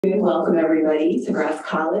Welcome everybody to Gratz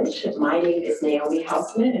College. My name is Naomi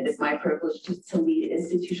Hausman, and it's my privilege to lead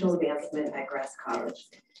institutional advancement at Gratz College.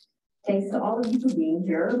 Thanks to all of you for being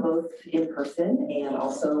here, both in person and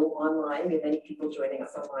also online. We have many people joining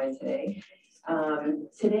us online today.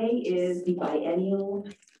 Today is the biennial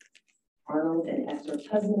Arnold and Esther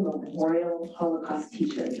Tuzman Memorial Holocaust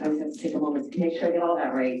Teach-In. I always have to take a moment to make sure I get all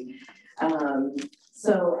that right.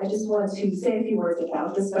 So I just want to say a few words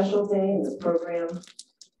about this special day and this program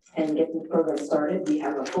and get the program started. We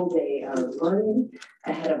have a full day of learning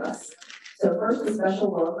ahead of us. So first, a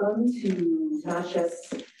special welcome to not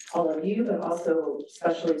just all of you, but also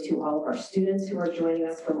especially to all of our students who are joining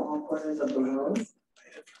us from all corners of the world,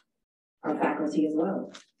 our faculty as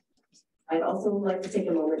well. I'd also like to take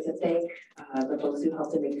a moment to thank the folks who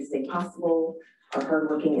helped to make this day possible, our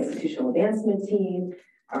hardworking institutional advancement team,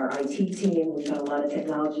 our IT team. We've got a lot of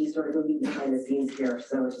technology sort of moving behind the scenes here,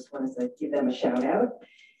 so I just wanted to give them a shout out.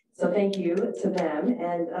 So thank you to them.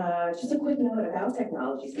 And just a quick note about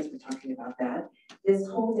technology, since we're talking about that. This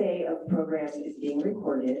whole day of programming is being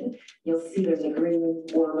recorded. You'll see there's a green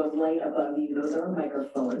orb of light above you. Those are our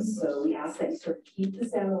microphones. So we ask that you sort of keep the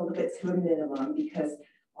sound a little bit to a minimum, because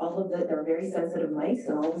they're very sensitive mics,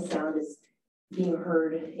 and all the sound is being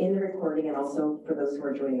heard in the recording and also for those who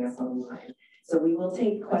are joining us online. So we will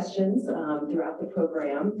take questions throughout the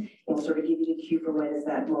program, and we'll sort of give you the cue for when is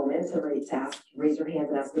that moment to raise your hand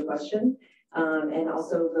and ask a question. And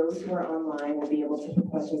also those who are online will be able to put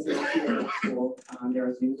questions in the Q&A tool on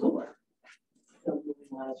their Zoom toolbar. So we'll be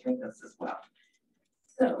monitoring this as well.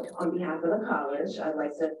 So on behalf of the college, I'd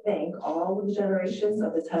like to thank all of the generations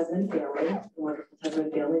of the Tuzman family, the wonderful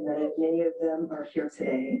Tuzman family, many of them are here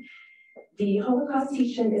today. The Holocaust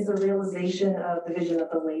Teach-In is a realization of the vision of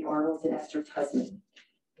the late Arnold and Esther Tuzman.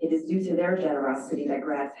 It is due to their generosity that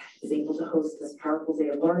Gratz is able to host this powerful day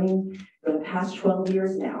of learning for the past 12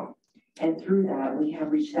 years now. And through that, we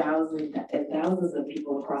have reached thousands and thousands of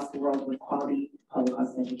people across the world with quality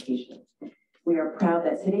Holocaust education. We are proud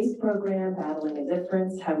that today's program, Battling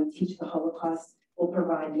Indifference, How We Teach the Holocaust, will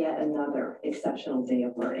provide yet another exceptional day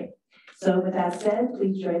of learning. So with that said,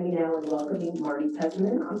 please join me now in welcoming Randi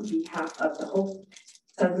Tuzman on behalf of the whole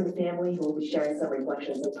Tuzman family, who will be sharing some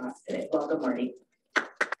reflections and thoughts today. Welcome, Randi.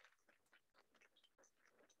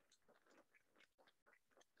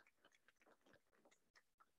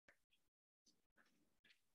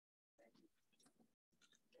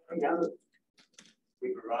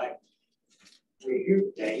 We've arrived. We're here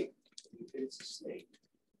today in the state.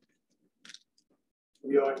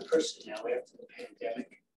 We are in person now after the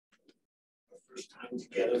pandemic. Our first time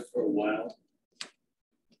together for a while.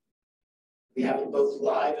 We have it both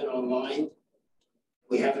live and online.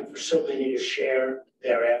 We have it for so many to share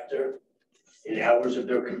thereafter in hours of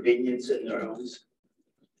their convenience in their homes.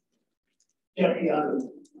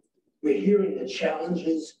 We're hearing the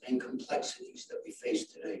challenges and complexities that we face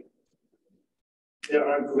today. They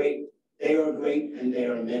are great, and they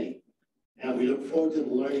are many. And we look forward to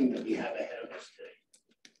the learning that we have ahead of us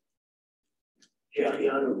today.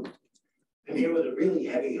 I'm here with a really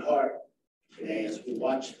heavy heart today as we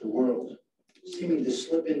watch the world seeming to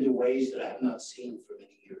slip into ways that I have not seen for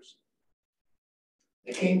many years.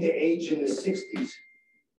 I came to age in the 60s.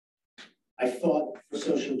 I fought for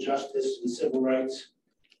social justice and civil rights,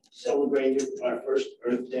 celebrated our first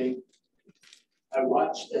Earth Day. I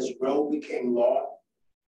watched as Roe became law,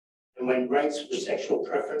 and when rights for sexual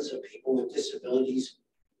preference of people with disabilities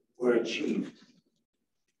were achieved.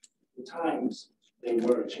 The times, they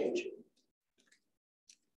were changing.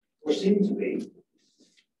 Or seemed to be.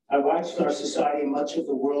 I watched our society and much of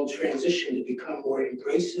the world transition to become more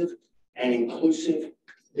embracive and inclusive,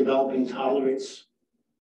 developing tolerance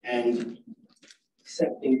and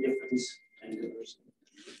accepting difference and diversity.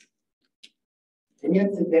 And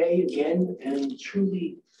yet today, again, and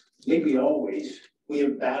truly, maybe always, we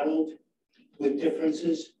have battled with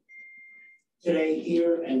differences. Today,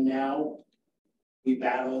 here and now, we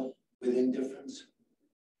battle with indifference.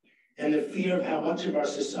 And the fear of how much of our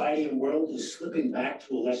society and world is slipping back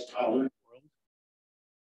to a less tolerant world.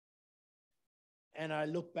 And I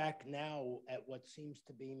look back now at what seems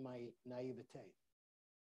to be my naivete.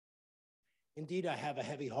 Indeed, I have a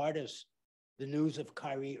heavy heart as the news of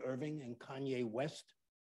Kyrie Irving and Kanye West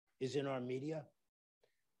is in our media,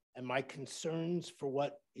 and my concerns for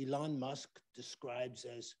what Elon Musk describes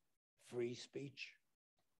as free speech,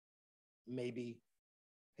 maybe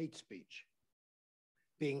hate speech,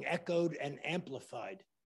 being echoed and amplified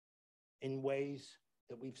in ways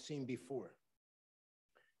that we've seen before.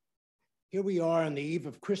 Here we are on the eve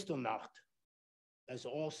of Kristallnacht, as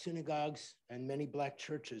all synagogues and many Black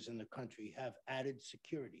churches in the country have added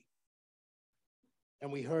security.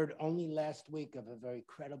 And we heard only last week of a very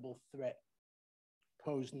credible threat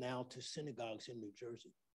posed now to synagogues in New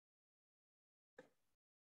Jersey.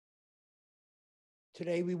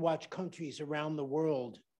 Today, we watch countries around the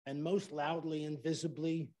world, and most loudly and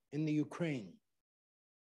visibly in the Ukraine,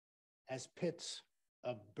 as pits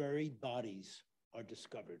of buried bodies are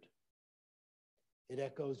discovered. It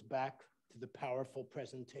echoes back to the powerful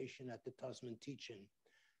presentation at the Tuzman Teach-In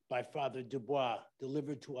by Father Dubois,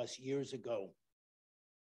 delivered to us years ago,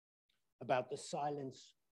 about the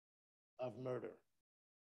silence of murder,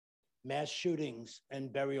 mass shootings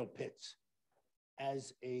and burial pits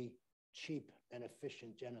as a cheap and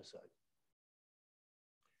efficient genocide.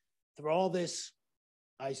 Through all this,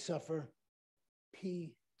 I suffer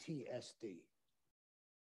PTSD,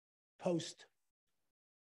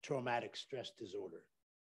 post-traumatic stress disorder,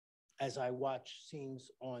 as I watch scenes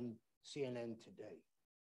on CNN today.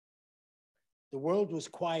 The world was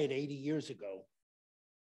quiet 80 years ago,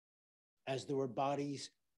 as there were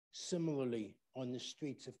bodies similarly on the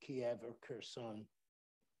streets of Kiev or Kherson,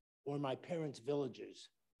 or my parents' villages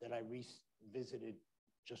that I visited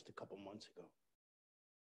just a couple months ago.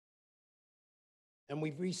 And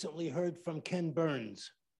we've recently heard from Ken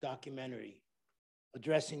Burns' documentary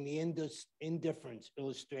addressing the indifference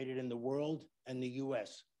illustrated in the world and the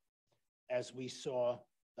US as we saw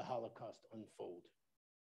the Holocaust unfold.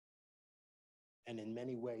 And in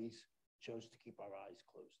many ways, chose to keep our eyes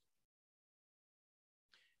closed.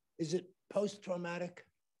 Is it post-traumatic?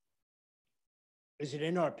 Is it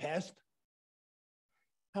in our past?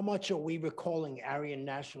 How much are we recalling Aryan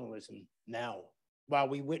nationalism now, while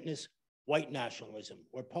we witness white nationalism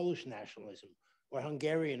or Polish nationalism or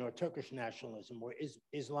Hungarian or Turkish nationalism or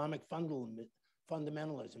Islamic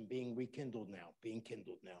fundamentalism being kindled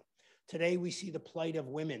now? Today, we see the plight of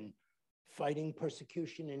women fighting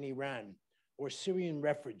persecution in Iran, or Syrian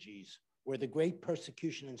refugees, or the great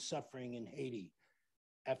persecution and suffering in Haiti,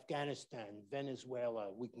 Afghanistan,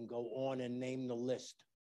 Venezuela. We can go on and name the list.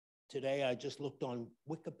 Today, I just looked on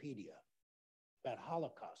Wikipedia about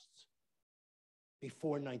Holocausts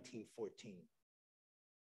before 1914,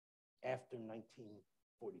 after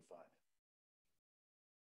 1945.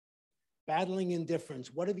 Battling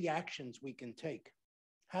indifference, what are the actions we can take?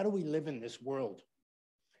 How do we live in this world?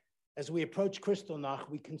 As we approach Kristallnacht,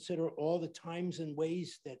 we consider all the times and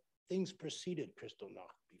ways that things preceded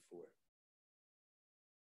Kristallnacht before.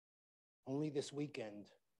 Only this weekend,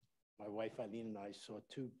 my wife Eileen and I saw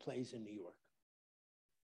 2 plays in New York,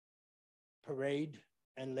 Parade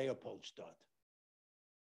and Leopoldstadt.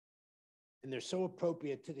 And they're so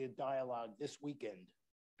appropriate to the dialogue this weekend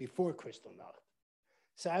before Kristallnacht.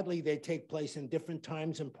 Sadly, they take place in different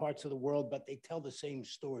times and parts of the world, but they tell the same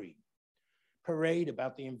story. Parade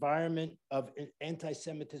about the environment of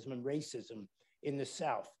anti-Semitism and racism in the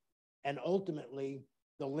South, and ultimately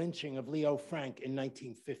the lynching of Leo Frank in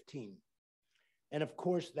 1915. And of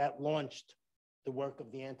course, that launched the work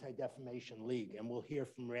of the Anti-Defamation League, and we'll hear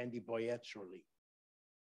from Randi Boyette shortly.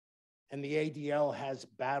 And the ADL has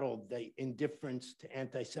battled the indifference to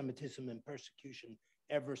anti-Semitism and persecution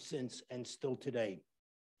ever since and still today.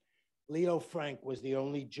 Leo Frank was the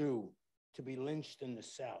only Jew to be lynched in the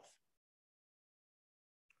South.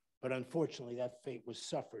 But unfortunately, that fate was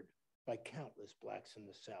suffered by countless Blacks in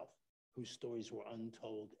the South, whose stories were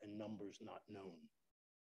untold and numbers not known,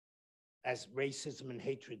 as racism and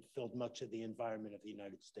hatred filled much of the environment of the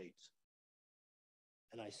United States.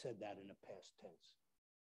 And I said that in a past tense.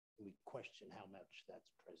 We question how much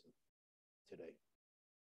that's present today.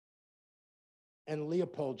 And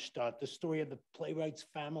Leopoldstadt, the story of the playwright's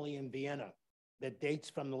family in Vienna that dates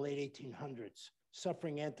from the late 1800s,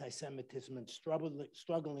 suffering anti-Semitism and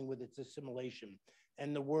struggling with its assimilation,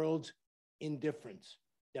 and the world's indifference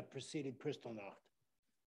that preceded Kristallnacht,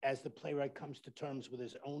 as the playwright comes to terms with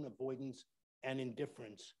his own avoidance and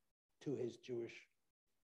indifference to his Jewish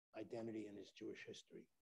identity and his Jewish history.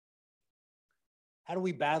 How do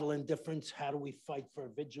we battle indifference? How do we fight for a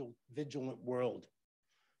vigilant world?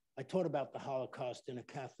 I taught about the Holocaust in a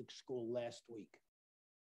Catholic school last week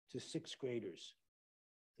to 6th graders.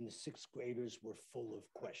 And the 6th graders were full of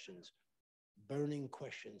questions, burning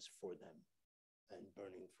questions for them and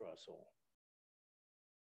burning for us all.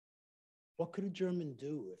 What could a German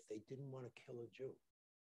do if they didn't want to kill a Jew?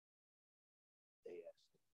 They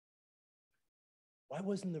asked. Why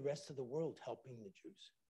wasn't the rest of the world helping the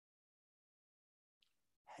Jews?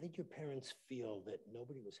 How did your parents feel that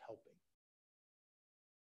nobody was helping?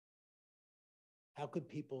 How could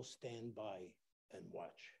people stand by and watch?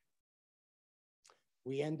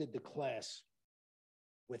 We ended the class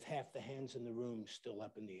with half the hands in the room still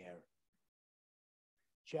up in the air.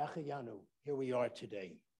 Shachayanu, here we are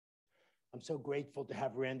today. I'm so grateful to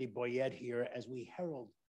have Randi Boyette here as we herald,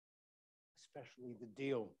 especially the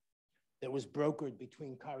deal that was brokered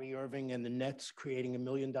between Kyrie Irving and the Nets, creating $1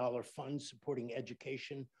 million fund supporting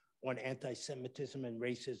education on anti-Semitism and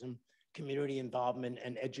racism, community involvement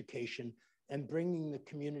and education, and bringing the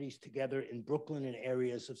communities together in Brooklyn and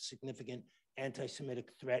areas of significant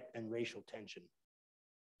anti-Semitic threat and racial tension.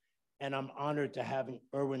 And I'm honored to have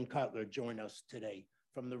Irwin Cotler join us today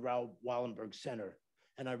from the Raoul Wallenberg Centre.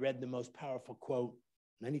 And I read the most powerful quote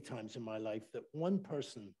many times in my life, that one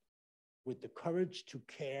person with the courage to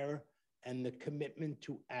care and the commitment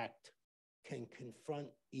to act can confront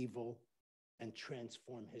evil and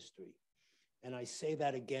transform history. And I say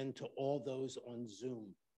that again to all those on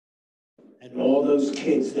Zoom and all those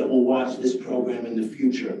kids that will watch this program in the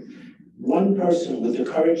future. One person with the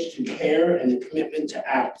courage to care and the commitment to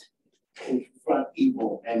act can confront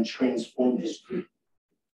evil and transform history.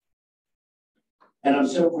 And I'm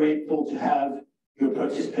so grateful to have your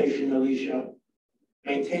participation, Elisha,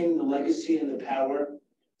 maintaining the legacy and the power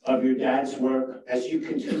of your dad's work as you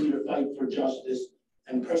continue to fight for justice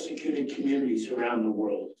and persecuted communities around the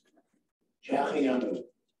world. Jachianu,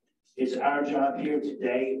 it's our job here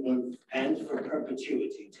today and for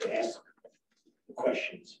perpetuity to ask the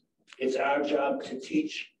questions. It's our job to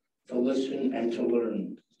teach, to listen, and to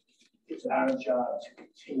learn. It's our job to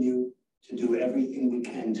continue to do everything we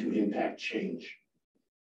can to impact change.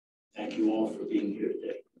 Thank you all for being here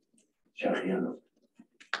today. Jachianu.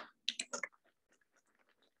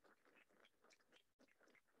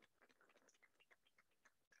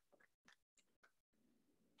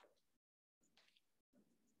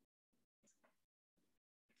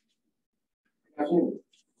 Good afternoon.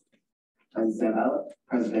 I'm Zev Eleff,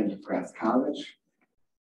 president of Gratz College.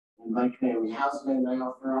 And like Naomi Hausman, I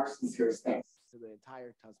offer our sincerest thanks to the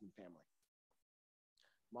entire Tuzman family.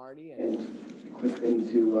 Marty, and quick thing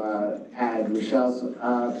to add, Michelle's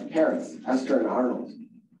parents, Esther and Arnold,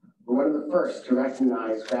 were one of the first to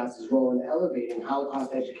recognize Gratz's role in elevating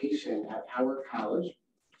Holocaust education at our college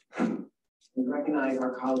and recognize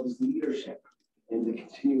our college's leadership in the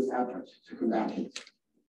continuous effort to combat it.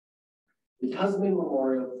 The Tuzman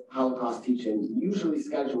Memorial Holocaust Teach-In, usually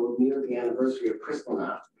scheduled near the anniversary of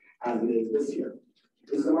Kristallnacht, as it is this year,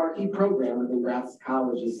 is the marquee program within Gratz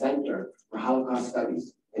College's Center for Holocaust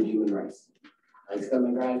Studies and Human Rights. I extend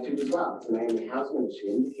my gratitude as well to Naomi Hausman, as she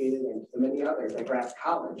indicated, and to many others at Gratz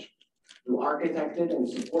College who architected and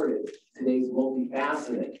supported today's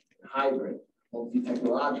multifaceted, hybrid,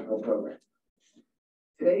 multi-technological program.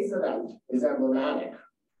 Today's event is emblematic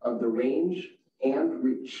of the range and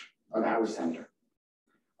reach of our center.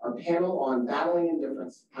 Our panel on battling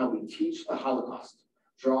indifference, how we teach the Holocaust,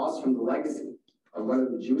 draws from the legacy of one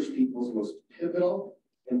of the Jewish people's most pivotal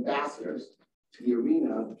ambassadors to the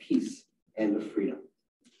arena of peace and of freedom.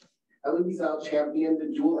 Elie Wiesel championed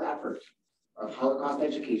the dual effort of Holocaust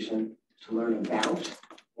education to learn about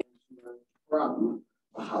and to learn from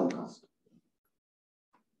the Holocaust.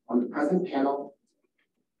 On the present panel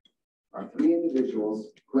are three individuals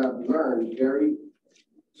who have learned very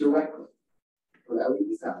directly from Elie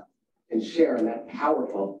Wiesel and share in that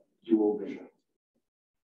powerful dual vision.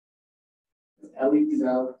 As Elie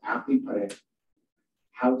Wiesel aptly put it,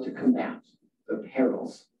 how to combat the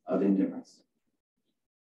perils of indifference.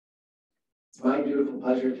 It's my beautiful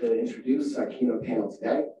pleasure to introduce our keynote panel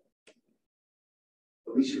today.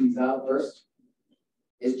 Elisha Wiesel, first,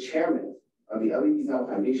 is chairman of the Elie Wiesel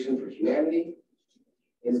Foundation for Humanity.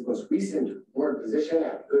 In his most recent board position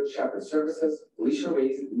at Good Shepherd Services, Elisha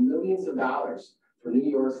raised millions of dollars for New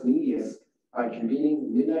York's neediest by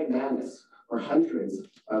convening Midnight Madness, where hundreds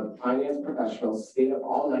of finance professionals stayed up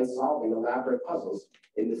all night solving elaborate puzzles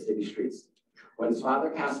in the city streets. When his father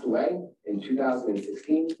passed away in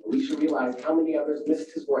 2016, Elisha realized how many others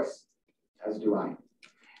missed his voice, as do I.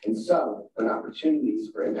 And so, when opportunities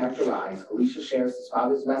for impact arise, Elisha shares his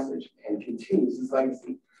father's message and continues his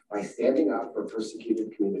legacy by standing up for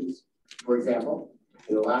persecuted communities. For example,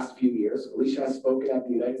 in the last few years, Elisha has spoken at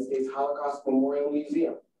the United States Holocaust Memorial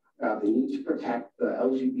Museum about the need to protect the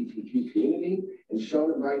LGBTQ community and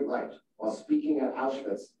shown a bright light while speaking at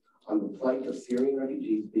Auschwitz on the plight of Syrian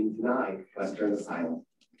refugees being denied Western asylum.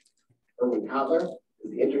 Irwin Cotler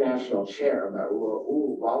is the international chair of the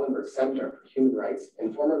Raoul Wallenberg Centre for Human Rights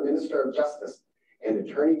and former Minister of Justice and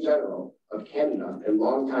Attorney General of Canada and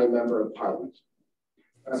longtime member of Parliament.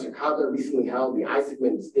 Professor Cotler recently held the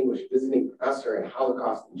Isaacman Distinguished Visiting Professor in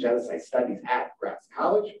Holocaust and Genocide Studies at Gratz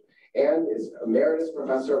College and is Emeritus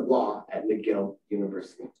Professor of Law at McGill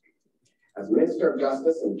University. As Minister of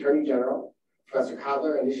Justice and Attorney General, Professor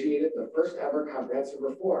Cotler initiated the first ever comprehensive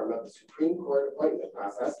reform of the Supreme Court appointment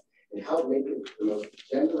process and helped make it the most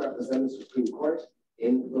gender representative Supreme Court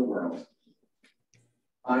in the world.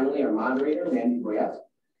 Finally, our moderator, Randi Boyette,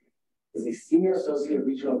 is a Senior Associate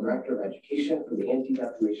Regional Director of Education for the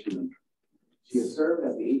Anti-Defamation League. She has served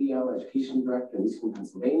as the ADL Education Director in Eastern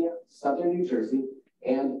Pennsylvania, Southern New Jersey,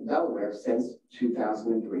 and Delaware since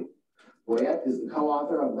 2003. Boyette is the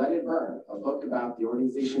co-author of Let It Burn, a book about the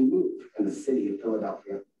organization MOVE in the city of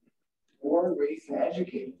Philadelphia. Born, raised, and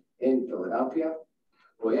educated in Philadelphia,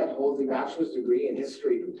 Boyette holds a bachelor's degree in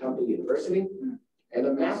history from Temple University and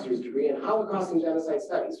a master's degree in Holocaust and Genocide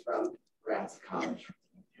Studies from Gratz College.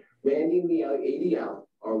 Randi and the ADL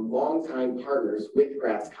are longtime partners with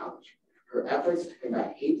Gratz College. Her efforts to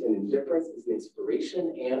combat hate and indifference is an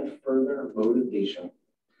inspiration and further motivation.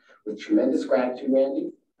 With tremendous gratitude,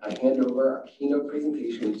 Randi, I hand over our keynote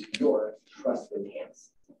presentation to your trusted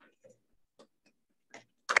hands.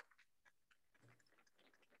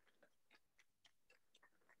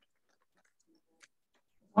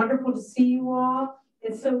 Wonderful to see you all.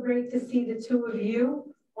 It's so great to see the two of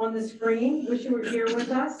you on the screen. Wish you were here with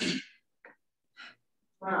us.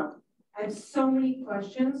 Wow, I have so many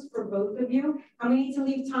questions for both of you. And we need to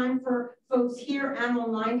leave time for folks here and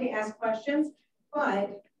online to ask questions.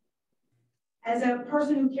 But as a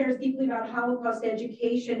person who cares deeply about Holocaust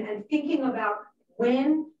education and thinking about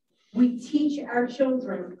when we teach our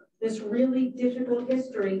children this really difficult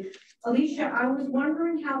history, Elisha, I was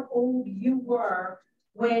wondering how old you were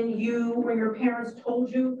when your parents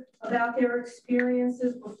told you about their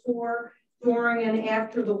experiences before, during, and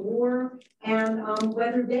after the war, and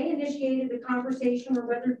whether they initiated the conversation or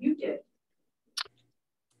whether you did.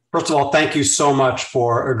 First of all, thank you so much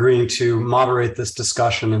for agreeing to moderate this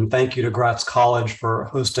discussion, and thank you to Gratz College for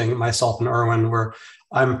hosting myself and Irwin, where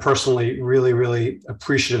I'm personally really, really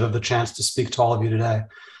appreciative of the chance to speak to all of you today.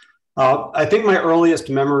 I think my earliest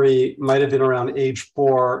memory might have been around age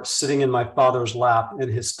 4, sitting in my father's lap in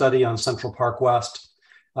his study on Central Park West.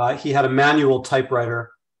 He had a manual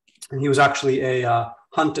typewriter, and he was actually a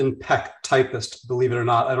Hunt and Peck typist, believe it or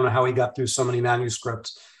not. I don't know how he got through so many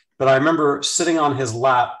manuscripts, but I remember sitting on his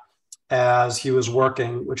lap as he was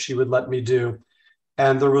working, which he would let me do.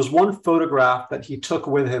 And there was one photograph that he took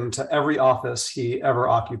with him to every office he ever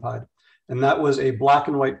occupied. And that was a black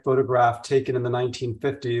and white photograph taken in the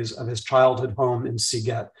 1950s of his childhood home in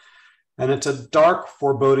Seagate. And it's a dark,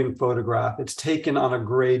 foreboding photograph. It's taken on a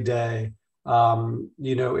gray day.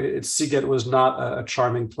 Seagate was not a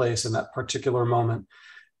charming place in that particular moment.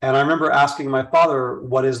 And I remember asking my father,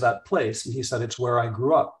 what is that place? And he said, it's where I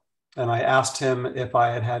grew up. And I asked him if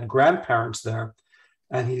I had had grandparents there.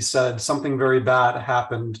 And he said, something very bad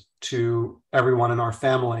happened to everyone in our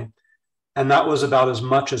family. And that was about as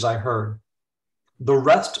much as I heard. The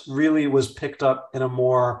rest really was picked up in a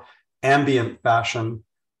more ambient fashion.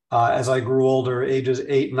 As I grew older, ages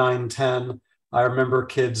 8, 9, 10, I remember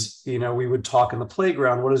kids, we would talk in the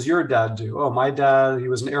playground. What does your dad do? Oh, my dad, he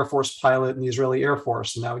was an Air Force pilot in the Israeli Air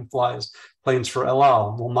Force, and now he flies planes for El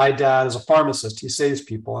Al. Well, my dad is a pharmacist. He saves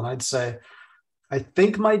people. And I'd say, I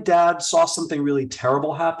think my dad saw something really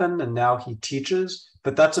terrible happen, and now he teaches,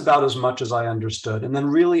 but that's about as much as I understood. And then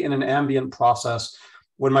really in an ambient process,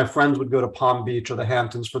 when my friends would go to Palm Beach or the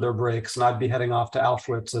Hamptons for their breaks, and I'd be heading off to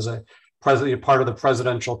Auschwitz as a part of the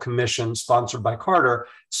presidential commission sponsored by Carter,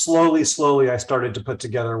 slowly, I started to put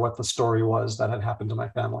together what the story was that had happened to my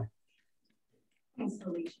family. Thanks,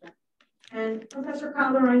 Elisha. And Professor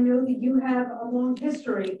Cotler, I know that you have a long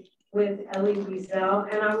history with Elie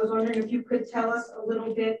Wiesel, and I was wondering if you could tell us a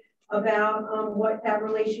little bit about what that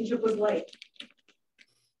relationship was like.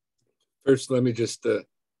 First, let me just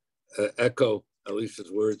echo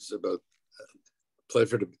Elisha's words about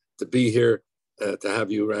pleasure to be here, to have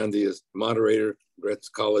you, Randi, as moderator, Gratz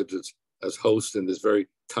College as host in this very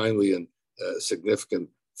timely and significant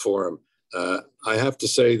forum. I have to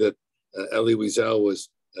say that Elie Wiesel was,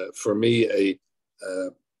 for me,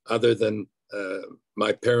 other than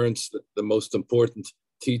my parents, the most important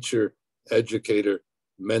teacher, educator,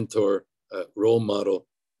 mentor, role model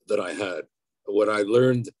that I had. What I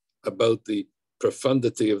learned about the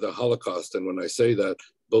profundity of the Holocaust, and when I say that,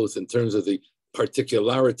 both in terms of the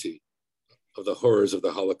particularity of the horrors of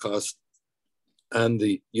the Holocaust and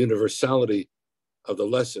the universality of the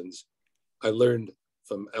lessons, I learned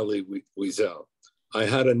from Elie Wiesel. I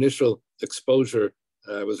had initial exposure.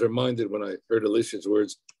 I was reminded when I heard Elisha's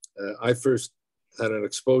words, I first had an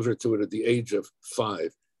exposure to it at the age of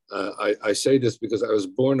 5. I say this because I was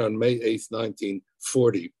born on May 8th,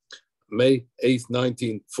 1940. May 8th,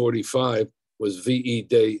 1945 was VE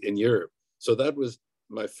Day in Europe. So that was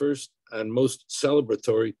my first and most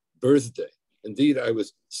celebratory birthday. Indeed, I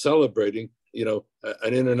was celebrating, an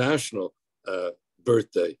international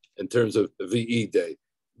birthday in terms of VE Day.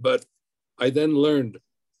 But I then learned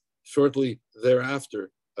shortly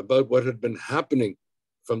thereafter about what had been happening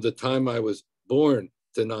from the time I was born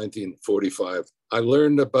to 1945. I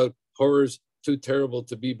learned about horrors too terrible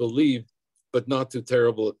to be believed, but not too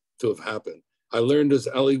terrible to have happened. I learned, as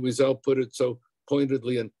Elie Wiesel put it so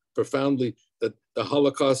pointedly and profoundly, that the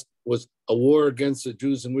Holocaust was a war against the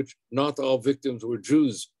Jews in which not all victims were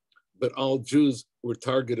Jews, but all Jews were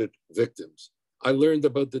targeted victims. I learned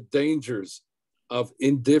about the dangers of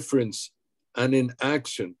indifference and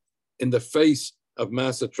inaction in the face of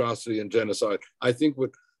mass atrocity and genocide. I think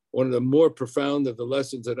one of the more profound of the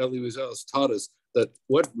lessons that Elie Wiesel has taught us, that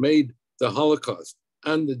what made the Holocaust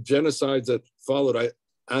and the genocides that followed,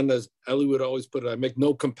 and as Elie would always put it, I make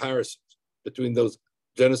no comparisons between those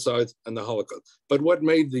genocides and the Holocaust. But what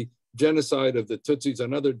made the genocide of the Tutsis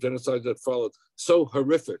and other genocides that followed so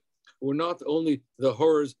horrific were not only the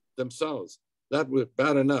horrors themselves, that was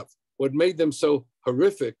bad enough. What made them so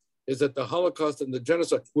horrific is that the Holocaust and the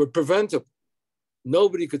genocide were preventable.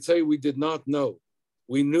 Nobody could say we did not know.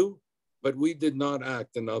 We knew, but we did not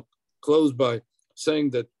act. And I'll close by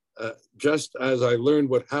saying that just as I learned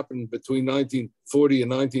what happened between 1940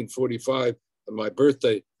 and 1945, and my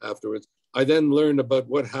birthday afterwards, I then learned about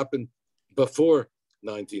what happened before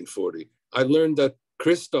 1940. I learned that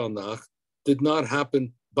Kristallnacht did not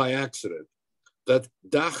happen by accident, that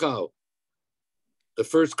Dachau, the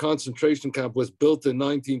first concentration camp, was built in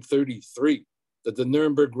 1933, that the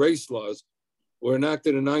Nuremberg race laws were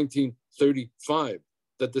enacted in 1935,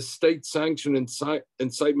 that the state-sanctioned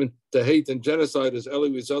incitement to hate and genocide, as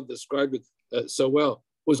Elie Wiesel described it so well,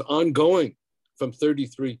 was ongoing from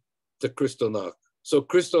 33 to Kristallnacht. So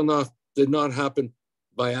Kristallnacht did not happen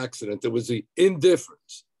by accident. It was the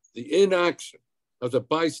indifference, the inaction of the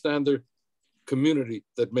bystander community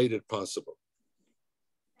that made it possible.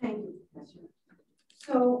 Thank you, Professor.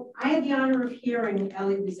 So I had the honor of hearing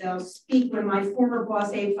Elie Wiesel speak when my former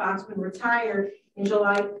boss, Abe Foxman, retired in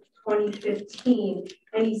July 2015.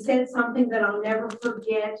 And he said something that I'll never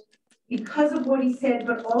forget because of what he said,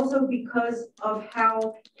 but also because of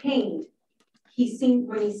how pained he seemed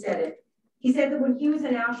when he said it. He said that when he was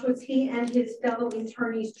in Auschwitz, he and his fellow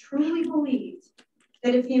internees truly believed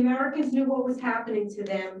that if the Americans knew what was happening to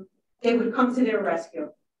them, they would come to their rescue.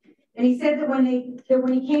 And he said that when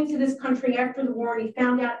he came to this country after the war, and he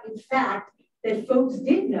found out, in fact, that folks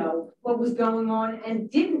did know what was going on and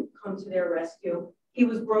didn't come to their rescue, he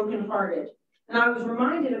was brokenhearted. And I was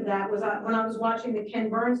reminded of that when I was watching the Ken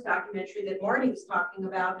Burns documentary that Marty was talking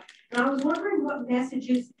about. And I was wondering what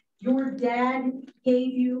messages your dad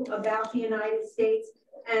gave you about the United States.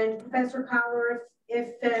 And Professor Cotler,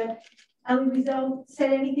 if Elie Wiesel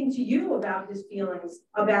said anything to you about his feelings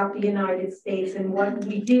about the United States and what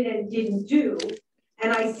we did and didn't do.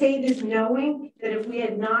 And I say this knowing that if we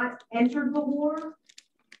had not entered the war,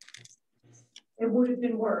 it would have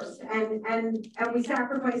been worse. And we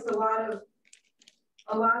sacrificed a lot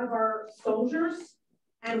of our soldiers,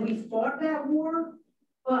 and we fought that war,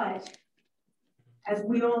 but as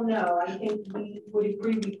we all know, I think we would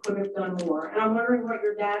agree we could have done more. And I'm wondering what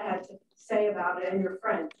your dad had to say about it and your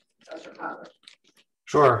friend, Professor Cotler.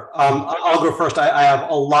 Sure. I'll go first. I have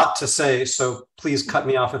a lot to say, so please cut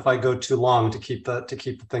me off if I go too long to keep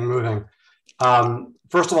the thing moving.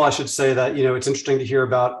 First of all, I should say that, you know, it's interesting to hear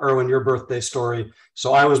about, Irwin, your birthday story.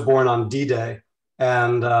 So I was born on D-Day,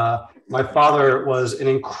 and my father was an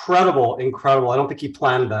incredible, I don't think he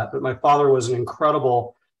planned that, but my father was an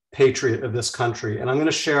incredible patriot of this country. And I'm going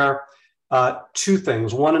to share two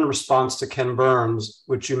things, one in response to Ken Burns,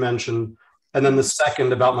 which you mentioned, and then the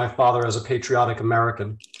second about my father as a patriotic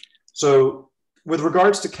American. So with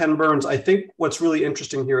regards to Ken Burns, I think what's really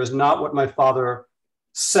interesting here is not what my father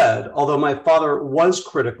said, although my father was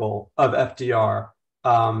critical of FDR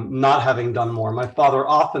not having done more. My father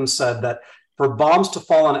often said that for bombs to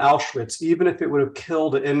fall on Auschwitz, even if it would have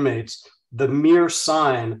killed inmates, the mere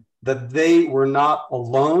sign that they were not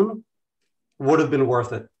alone would have been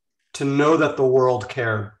worth it, to know that the world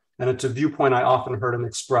cared. And it's a viewpoint I often heard him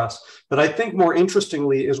express. But I think more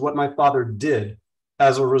interestingly is what my father did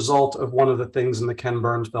as a result of one of the things in the Ken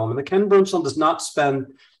Burns film. And the Ken Burns film does not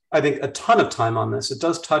spend, I think, a ton of time on this. It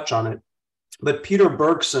does touch on it. But Peter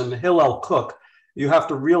Bergson, Hillel Cook, you have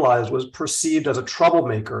to realize, was perceived as a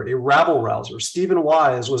troublemaker, a rabble-rouser. Stephen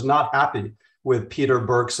Wise was not happy with Peter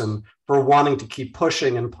Bergson for wanting to keep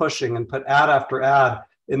pushing and pushing and put ad after ad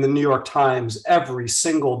in the New York Times every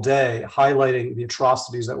single day, highlighting the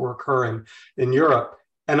atrocities that were occurring in Europe.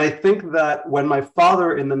 And I think that when my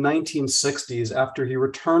father in the 1960s, after he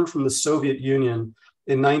returned from the Soviet Union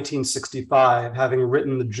in 1965, having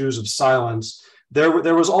written The Jews of Silence,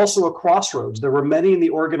 there was also a crossroads. There were many in the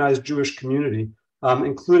organized Jewish community,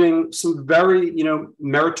 including some very,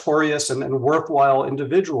 meritorious and worthwhile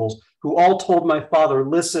individuals who all told my father,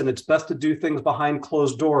 listen, it's best to do things behind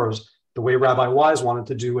closed doors, the way Rabbi Wise wanted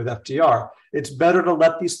to do with FDR. It's better to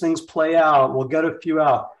let these things play out. We'll get a few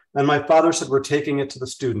out. And my father said, we're taking it to the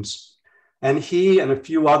students. And he and a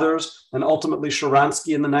few others, and ultimately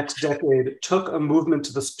Sharansky in the next decade, took a movement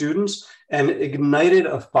to the students and ignited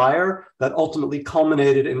a fire that ultimately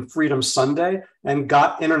culminated in Freedom Sunday and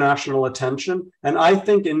got international attention. And I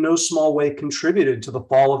think in no small way contributed to the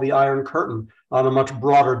fall of the Iron Curtain on a much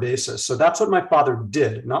broader basis. So that's what my father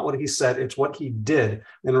did, not what he said, it's what he did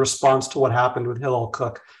in response to what happened with Hillel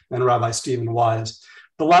Cook and Rabbi Stephen Wise.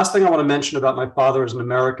 The last thing I want to mention about my father as an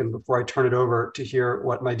American before I turn it over to hear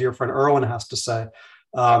what my dear friend Irwin has to say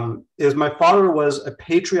is my father was a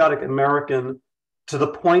patriotic American to the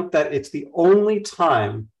point that it's the only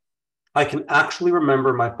time I can actually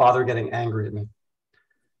remember my father getting angry at me.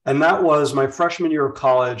 And that was my freshman year of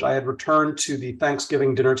college. I had returned to the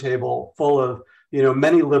Thanksgiving dinner table full of,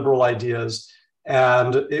 many liberal ideas.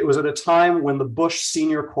 And it was at a time when the Bush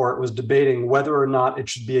Senior Court was debating whether or not it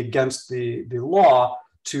should be against the law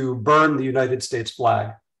to burn the United States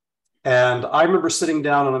flag. And I remember sitting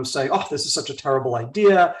down and I'm saying, oh, this is such a terrible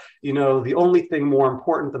idea. The only thing more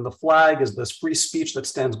important than the flag is this free speech that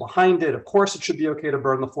stands behind it. Of course, it should be okay to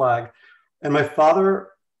burn the flag. And my father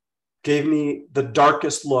gave me the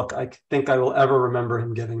darkest look I think I will ever remember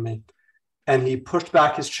him giving me. And he pushed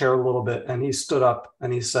back his chair a little bit and he stood up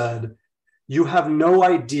and he said, you have no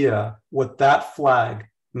idea what that flag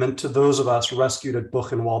meant to those of us rescued at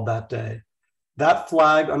Buchenwald that day. That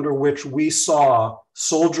flag under which we saw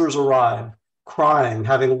soldiers arrive, crying,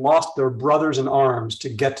 having lost their brothers in arms to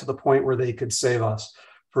get to the point where they could save us.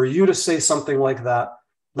 For you to say something like that,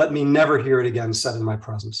 let me never hear it again said in my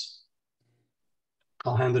presence.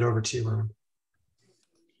 I'll hand it over to you, Irwin.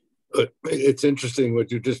 It's interesting what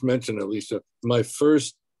you just mentioned, Elisha. My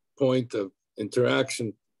first point of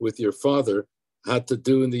interaction with your father had to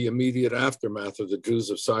do in the immediate aftermath of the Jews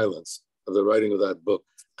of Silence, of the writing of that book.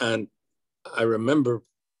 And I remember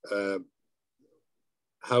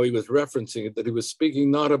how he was referencing it, that he was speaking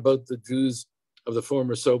not about the Jews of the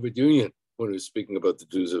former Soviet Union when he was speaking about the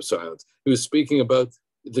Jews of Silence. He was speaking about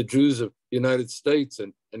the Jews of the United States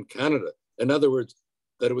and Canada. In other words,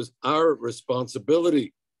 that it was our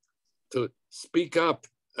responsibility to speak up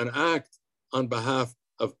and act on behalf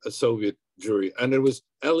of a Soviet Jewry. And it was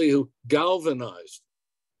Elie who galvanized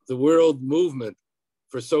the world movement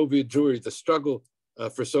for Soviet Jewry, the struggle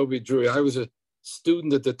for Soviet Jewry. I was a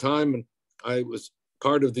student at the time, and I was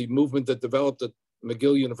part of the movement that developed at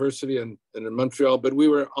McGill University and in Montreal, but we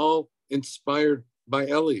were all inspired by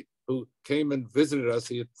Elie, who came and visited us.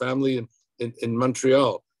 He had family in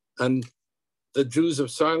Montreal. And the Jews of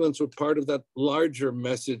Silence were part of that larger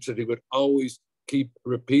message that he would always keep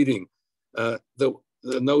repeating. The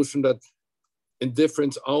notion that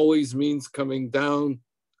indifference always means coming down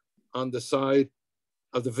on the side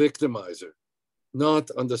of the victimizer, not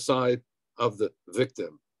on the side of the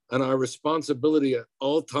victim. And our responsibility at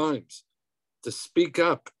all times to speak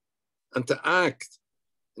up and to act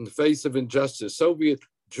in the face of injustice. Soviet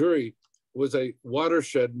Jewry was a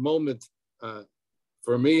watershed moment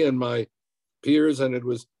for me and my peers, and it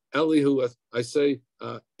was Elie who, I say,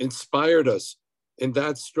 inspired us in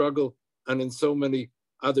that struggle and in so many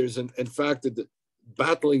others. And in fact, the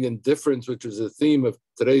battling indifference, which is the theme of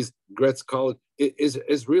today's Gratz College,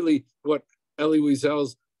 is really what Elie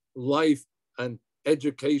Wiesel's life and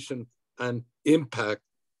education and impact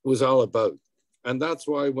was all about. And that's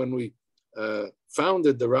why when we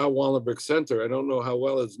founded the Raoul Wallenberg Centre, I don't know how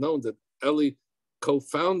well it's known that Elie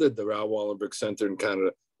co-founded the Raoul Wallenberg Centre in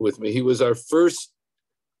Canada with me. He was our first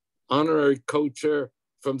honorary co-chair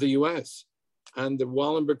from the US. And the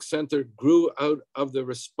Wallenberg Centre grew out of the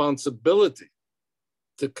responsibility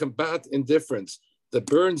to combat indifference. The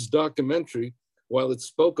Burns documentary, while it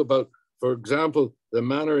spoke about, for example, the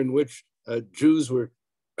manner in which Jews were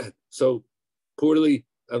so poorly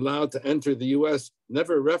allowed to enter the US,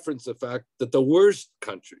 never referenced the fact that the worst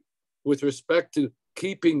country with respect to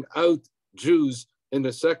keeping out Jews in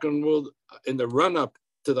the Second World, in the run-up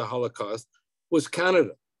to the Holocaust, was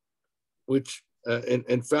Canada, which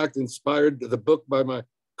in fact inspired the book by my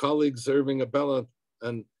colleagues Irving Abella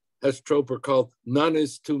and Hess Troper called None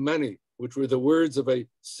is Too Many, which were the words of a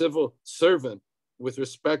civil servant with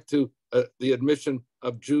respect to the admission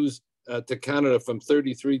of Jews to Canada from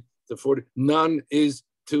 33 to 40. None is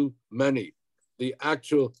too many. The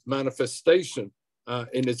actual manifestation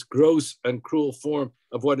in its gross and cruel form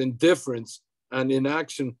of what indifference and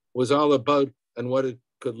inaction was all about and what it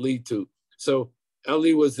could lead to. So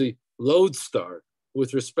Elie was the lodestar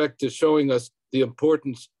with respect to showing us the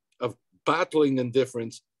importance of battling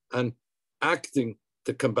indifference and acting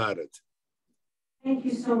to combat it. Thank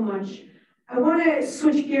you so much. I want to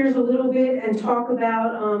switch gears a little bit and talk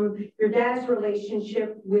about your dad's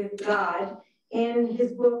relationship with God. In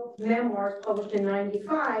his book, Memoirs, published in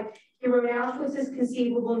 '95, he wrote, Auschwitz is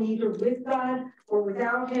conceivable neither with God or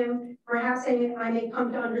without him. Perhaps I may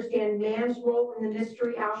come to understand man's role in the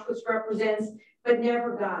mystery Auschwitz represents, but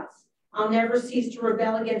never God's. I'll never cease to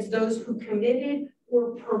rebel against those who committed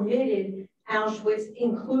or permitted Auschwitz,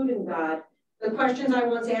 including God. The questions I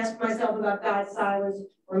once asked myself about God's silence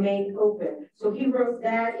remain open. So he wrote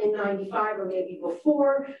that in '95 or maybe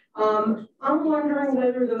before. I'm wondering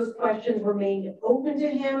whether those questions remained open to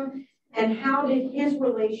him, and how did his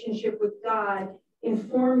relationship with God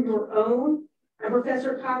inform your own? And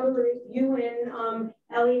Professor Cotler, if you and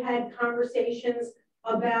Elie had conversations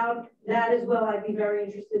about that as well, I'd be very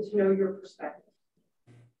interested to know your perspective.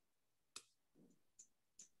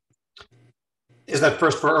 Is that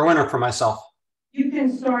first for Irwin or for myself? You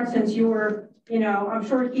can start, since you were, I'm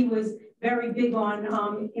sure he was very big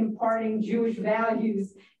on imparting Jewish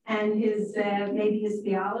values and his maybe his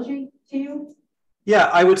theology to you. Yeah,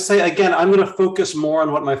 I would say, again, I'm going to focus more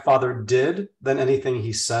on what my father did than anything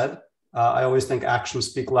he said. I always think actions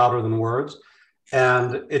speak louder than words.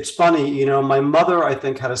 And it's funny, my mother, I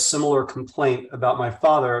think, had a similar complaint about my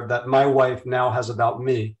father that my wife now has about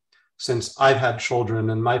me, since I've had children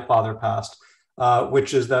and my father passed,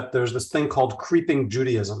 which is that there's this thing called creeping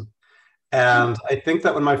Judaism. And I think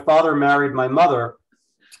that when my father married my mother,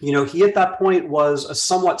 he at that point was a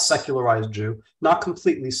somewhat secularized Jew, not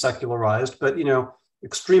completely secularized, but,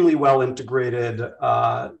 extremely well integrated,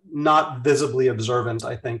 not visibly observant,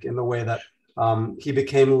 I think, in the way that he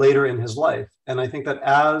became later in his life. And I think that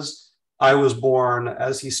as I was born,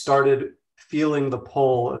 as he started feeling the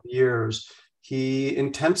pull of years, he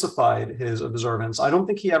intensified his observance. I don't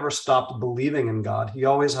think he ever stopped believing in God. He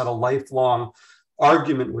always had a lifelong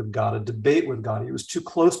argument with God, a debate with God. He was too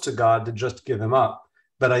close to God to just give him up.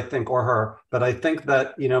 But I think, or her, but I think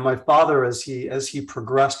that, my father, as he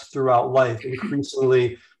progressed throughout life,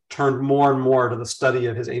 increasingly turned more and more to the study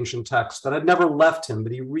of his ancient texts that had never left him,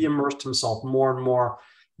 but he re-immersed himself more and more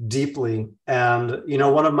deeply. And,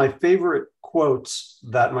 one of my favorite quotes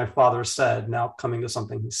that my father said, now coming to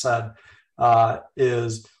something he said,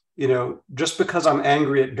 is, just because I'm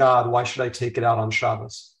angry at God, why should I take it out on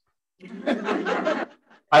Shabbos?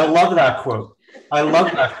 I love that quote. I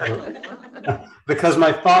love that quote. Because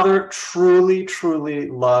my father truly, truly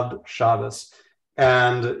loved Shabbos.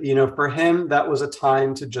 And, for him, that was a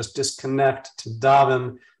time to just disconnect, to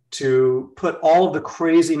daven, to put all of the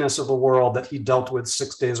craziness of the world that he dealt with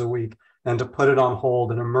 6 days a week and to put it on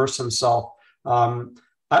hold and immerse himself.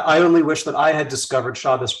 I only wish that I had discovered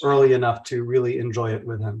Shabbos early enough to really enjoy it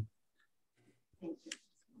with him. Thank you.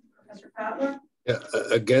 Professor Cotler? Yeah,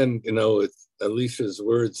 again, it's Elisha's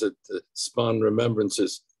words that spawn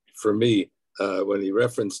remembrances for me when he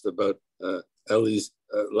referenced about Elie's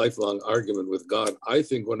lifelong argument with God. I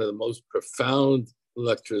think one of the most profound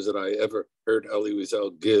lectures that I ever heard Elie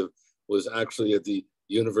Wiesel give was actually at the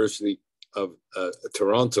University of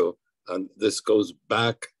Toronto. And this goes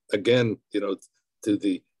back again, to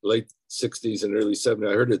the late 60s and early 70s.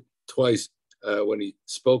 I heard it twice when he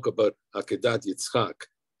spoke about Akedat Yitzchak.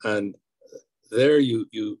 And there you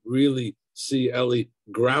really see Elie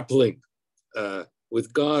grappling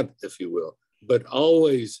with God, if you will, but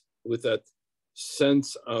always with that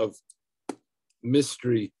sense of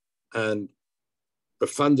mystery and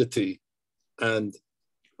profundity and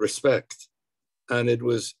respect. And it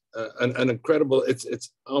was an incredible,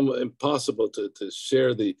 it's almost impossible to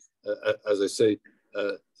share the, as I say,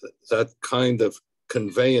 that kind of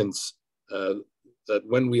conveyance that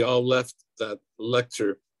when we all left that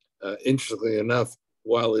lecture, interestingly enough,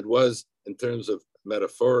 while it was in terms of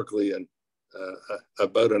metaphorically and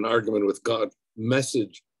about an argument with God,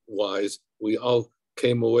 message-wise, we all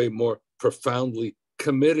came away more profoundly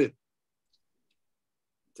committed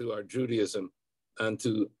to our Judaism and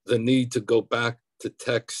to the need to go back to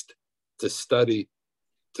text, to study,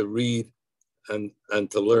 to read, and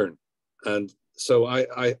to learn. And so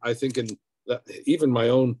I think in that, even my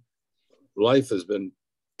own life has been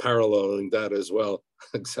paralleling that as well.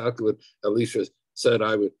 Exactly what Elisha said.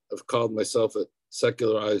 I would have called myself a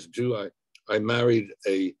secularized Jew. I married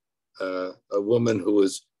a woman who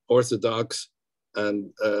was Orthodox,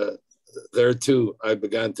 and there too I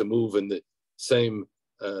began to move in the same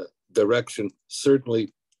direction,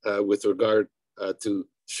 certainly with regard to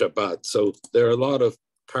Shabbat. So there are a lot of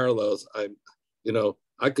parallels.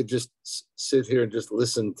 I could just sit here and just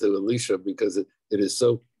listen to Elisha because it is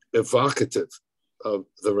so evocative of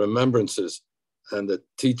the remembrances and the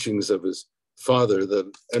teachings of his father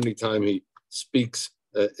that anytime he speaks,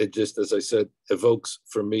 it just, as I said, evokes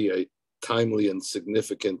for me a timely and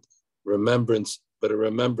significant remembrance, but a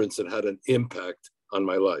remembrance that had an impact on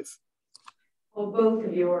my life. Well, both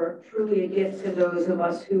of you are truly a gift to those of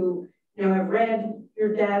us who, have read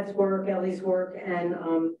your dad's work, Elie's work,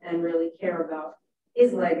 and really care about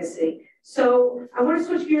his legacy. So I want to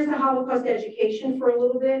switch gears to Holocaust education for a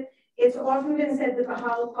little bit. It's often been said that the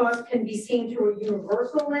Holocaust can be seen through a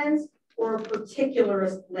universal lens or a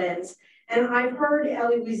particularist lens. And I've heard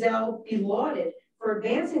Elie Wiesel be lauded for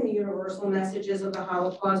advancing the universal messages of the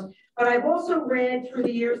Holocaust. But I've also read through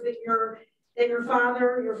the years that your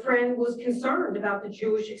father, your friend, was concerned about the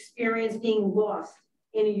Jewish experience being lost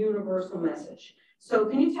in a universal message. So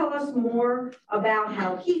can you tell us more about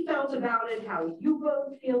how he felt about it, how you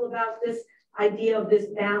both feel about this idea of this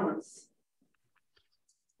balance?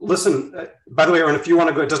 Listen, by the way, Aaron, if you want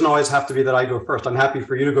to go, it doesn't always have to be that I go first. I'm happy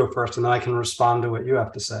for you to go first, and then I can respond to what you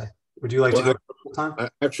have to say. Would you like to go first time?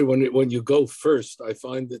 Actually, when you go first, I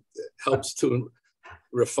find it helps to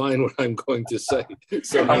refine what I'm going to say.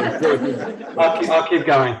 So I'll keep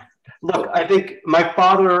going. Look, I think my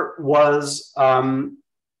father was,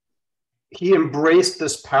 he embraced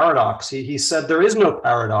this paradox. He said, there is no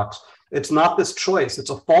paradox. It's not this choice. It's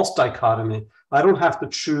a false dichotomy. I don't have to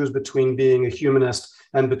choose between being a humanist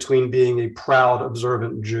and between being a proud,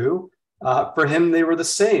 observant Jew. For him, they were the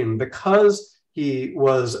same. Because he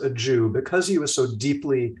was a Jew, because he was so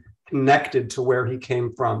deeply connected to where he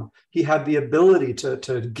came from, he had the ability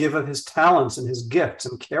to give of his talents and his gifts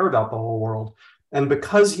and care about the whole world. And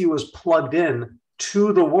because he was plugged in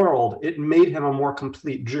to the world, it made him a more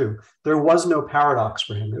complete Jew. There was no paradox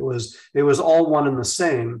for him. It was all one and the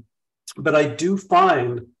same. But I do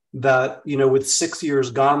find that, with 6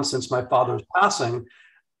 years gone since my father's passing,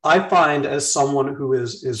 I find, as someone who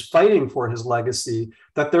is fighting for his legacy,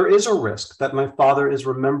 that there is a risk that my father is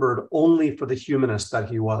remembered only for the humanist that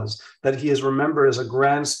he was, that he is remembered as a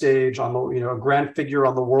grand stage on the, a grand figure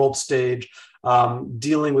on the world stage,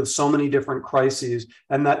 dealing with so many different crises,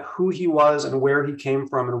 and that who he was and where he came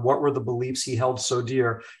from and what were the beliefs he held so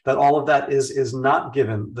dear, that all of that is not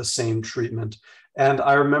given the same treatment. And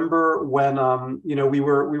I remember when, we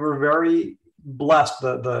were very blessed.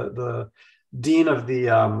 The dean of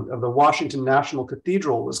the Washington National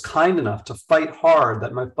Cathedral was kind enough to fight hard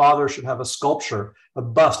that my father should have a sculpture, a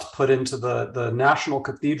bust put into the National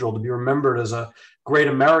Cathedral to be remembered as a great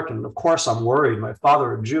American. Of course, I'm worried. My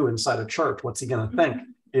father, a Jew inside a church, what's he going to think?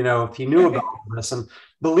 If he knew about this. And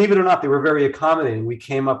believe it or not, they were very accommodating. We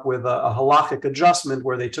came up with a halakhic adjustment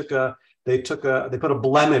where they put a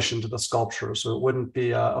blemish into the sculpture so it wouldn't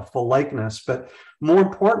be a full likeness. But more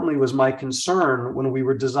importantly was my concern when we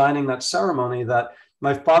were designing that ceremony that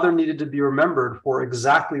my father needed to be remembered for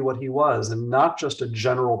exactly what he was, and not just a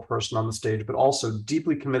general person on the stage, but also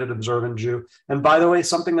deeply committed, observant Jew. And by the way,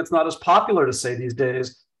 something that's not as popular to say these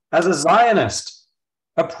days, as a Zionist,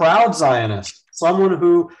 a proud Zionist, someone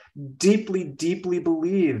who deeply, deeply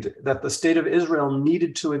believed that the state of Israel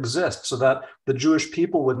needed to exist so that the Jewish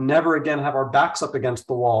people would never again have our backs up against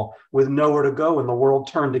the wall with nowhere to go when the world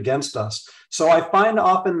turned against us. So I find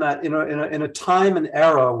often that in a time and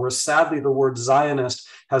era where sadly the word Zionist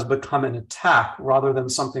has become an attack rather than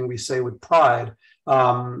something we say with pride,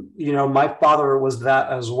 my father was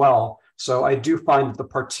that as well. So I do find that the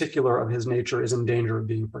particular of his nature is in danger of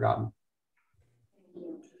being forgotten.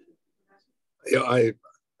 I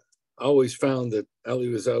always found that Elie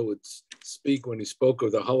Wiesel would speak, when he spoke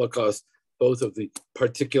of the Holocaust, both of the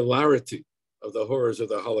particularity of the horrors of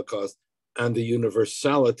the Holocaust and the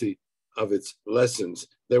universality of its lessons.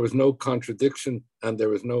 There was no contradiction and there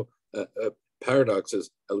was no paradox,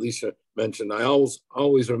 as Elisha mentioned. I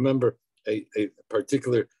always remember a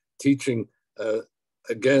particular teaching.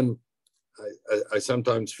 Again, I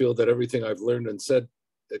sometimes feel that everything I've learned and said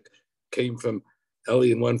came from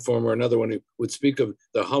Elie in one form or another, when he would speak of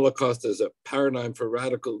the Holocaust as a paradigm for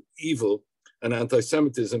radical evil and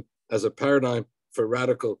anti-Semitism as a paradigm for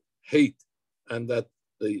radical hate, and that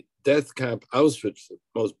the death camp Auschwitz, the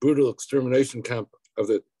most brutal extermination camp of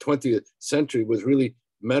the 20th century, was really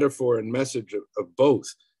metaphor and message of both.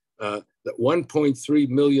 That 1.3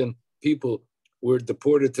 million people were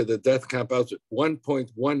deported to the death camp Auschwitz.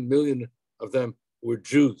 1.1 million of them were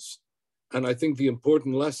Jews. And I think the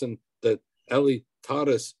important lesson that Elie taught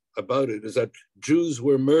us about it is that Jews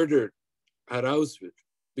were murdered at Auschwitz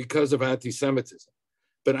because of anti-Semitism.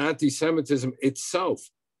 But anti-Semitism itself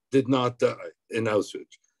did not die in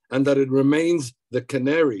Auschwitz, and that it remains the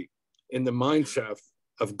canary in the mineshaft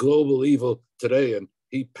of global evil today. And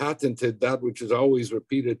he patented that which is always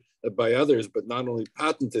repeated by others, but not only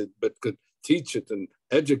patented, but could teach it and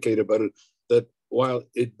educate about it, that while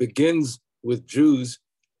it begins with Jews,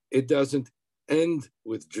 it doesn't end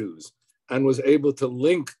with Jews, and was able to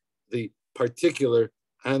link the particular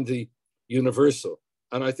and the universal.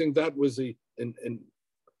 And I think that was the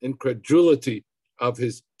incredulity of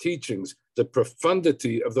his teachings, the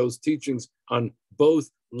profundity of those teachings on both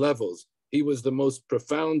levels. He was the most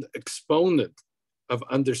profound exponent of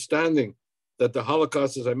understanding that the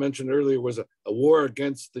Holocaust, as I mentioned earlier, was a war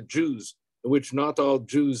against the Jews, in which not all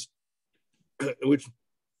Jews, in which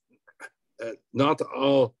not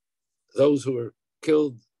all those who were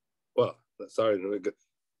killed, well, sorry,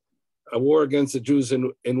 a war against the Jews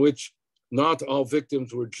in which not all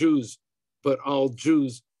victims were Jews, but all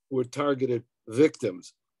Jews were targeted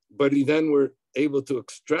victims. But he then were able to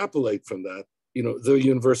extrapolate from that, the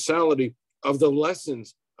universality of the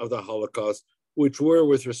lessons of the Holocaust, which were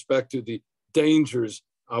with respect to the dangers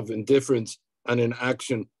of indifference and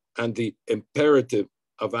inaction and the imperative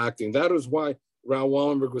of acting. That is why Raoul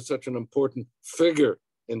Wallenberg was such an important figure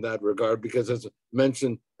in that regard, because as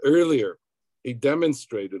mentioned earlier, he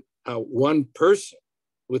demonstrated how one person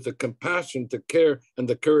with the compassion to care and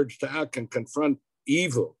the courage to act can confront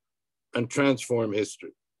evil and transform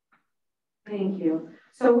history. Thank you.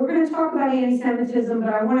 So we're going to talk about anti-Semitism,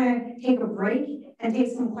 but I want to take a break and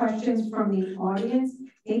take some questions from the audience,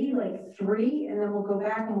 maybe like 3, and then we'll go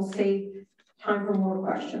back and we'll save time for more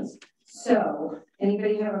questions. So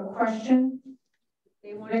anybody have a question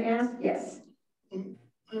they want to ask? Yes.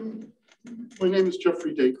 My name is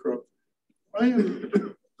Jeffrey Daycroft. I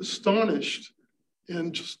am astonished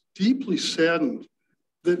and just deeply saddened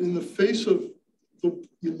that in the face of the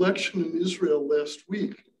election in Israel last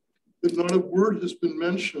week, that not a word has been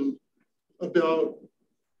mentioned about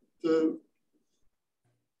the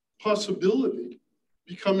possibility,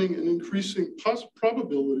 becoming an increasing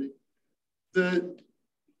probability, that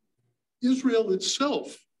Israel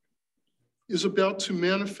itself is about to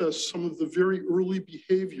manifest some of the very early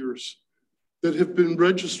behaviors that have been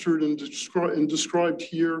registered and described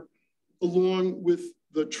here, along with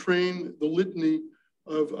the litany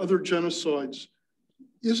of other genocides.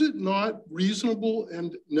 Is it not reasonable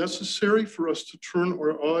and necessary for us to turn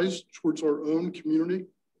our eyes towards our own community?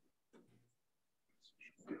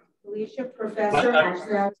 Alicia, Professor,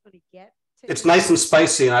 actually, I was going to get to It's nice and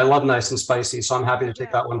spicy, and I love nice and spicy, so I'm happy to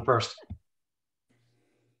take that one first.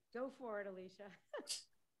 Go for it, Alicia.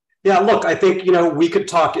 Yeah, look, I think, we could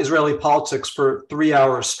talk Israeli politics for 3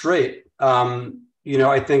 hours straight.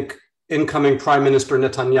 I think incoming Prime Minister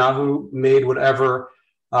Netanyahu made whatever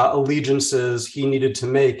allegiances he needed to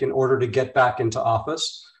make in order to get back into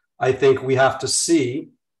office. I think we have to see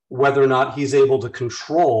whether or not he's able to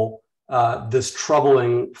control this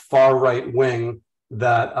troubling far right wing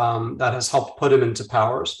that has helped put him into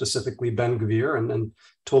power, specifically Ben Gvir, and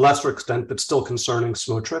to a lesser extent, but still concerning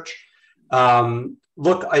Smotrich.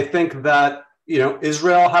 Look, I think that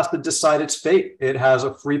Israel has to decide its fate. It has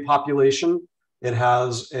a free population. It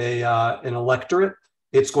has an electorate.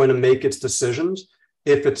 It's going to make its decisions.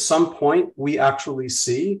 If at some point we actually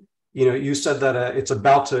see, you said that it's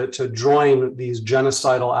about to join these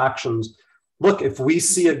genocidal actions. Look, if we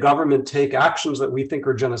see a government take actions that we think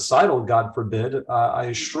are genocidal, God forbid, I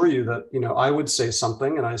assure you that, I would say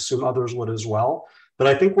something, and I assume others would as well. But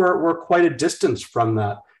I think we're quite a distance from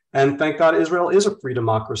that. And thank God Israel is a free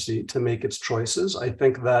democracy to make its choices. I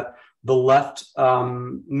think that the left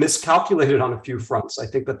miscalculated on a few fronts. I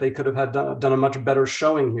think that they could have done a much better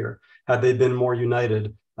showing here had they been more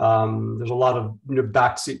united. There's a lot of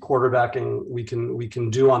backseat quarterbacking we can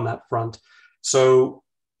do on that front. So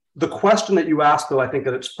the question that you asked, though, I think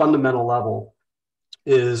at its fundamental level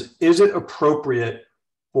is it appropriate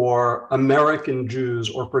for American Jews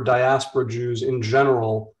or for diaspora Jews in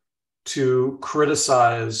general to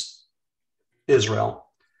criticize Israel?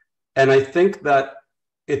 And I think that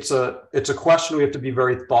it's a question we have to be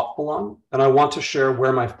very thoughtful on. And I want to share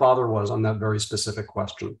where my father was on that very specific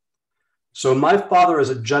question. So my father, as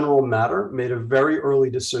a general matter, made a very early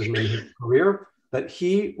decision in his career that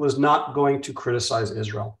he was not going to criticize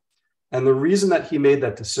Israel. And the reason that he made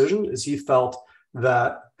that decision is he felt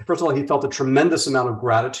that, first of all, he felt a tremendous amount of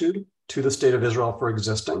gratitude to the state of Israel for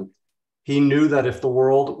existing. He knew that if the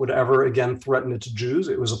world would ever again threaten its Jews,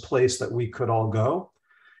 it was a place that we could all go.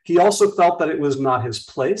 He also felt that it was not his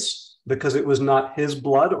place because it was not his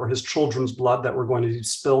blood or his children's blood that were going to be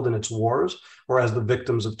spilled in its wars or as the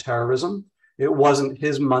victims of terrorism. It wasn't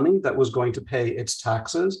his money that was going to pay its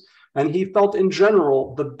taxes. And he felt in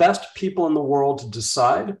general, the best people in the world to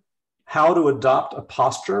decide how to adopt a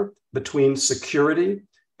posture between security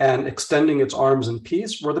and extending its arms in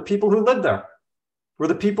peace were the people who lived there, were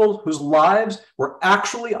the people whose lives were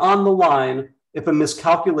actually on the line if a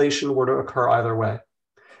miscalculation were to occur either way.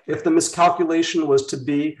 If the miscalculation was to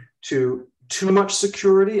be to too much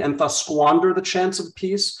security and thus squander the chance of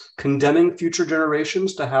peace, condemning future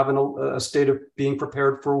generations to have a state of being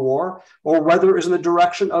prepared for war, or whether it is in the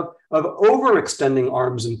direction of overextending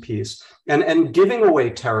arms in peace and giving away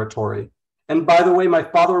territory. And by the way, my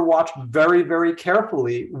father watched very, very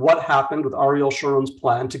carefully what happened with Ariel Sharon's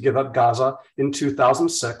plan to give up Gaza in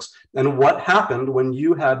 2006, and what happened when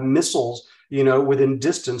you had missiles, within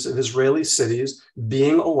distance of Israeli cities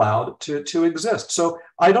being allowed to exist. So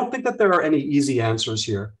I don't think that there are any easy answers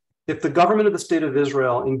here. If the government of the state of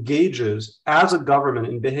Israel engages as a government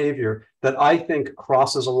in behavior that I think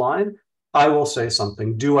crosses a line, I will say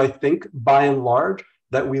something. Do I think, by and large,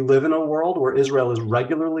 that we live in a world where Israel is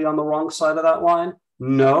regularly on the wrong side of that line?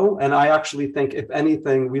 No, and I actually think, if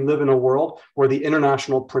anything, we live in a world where the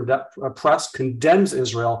international press condemns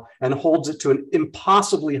Israel and holds it to an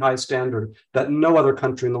impossibly high standard that no other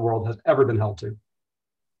country in the world has ever been held to.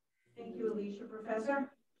 Thank you, Elisha. Professor?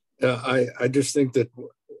 I just think that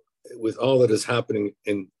with all that is happening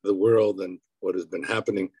in the world and what has been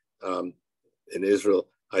happening in Israel,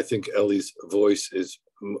 I think Elie's voice is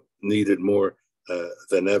needed more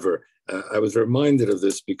than ever. I was reminded of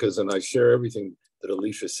this because, and I share everything that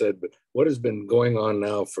Elisha said, but what has been going on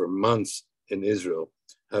now for months in Israel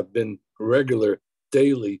have been regular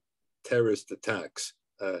daily terrorist attacks.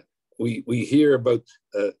 We hear about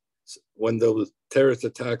when those terrorist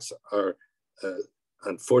attacks are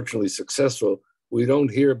unfortunately successful, we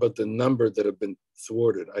don't hear about the number that have been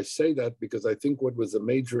thwarted. I say that because I think what was a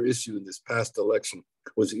major issue in this past election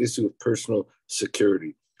was the issue of personal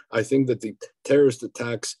security. I think that the terrorist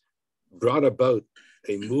attacks brought about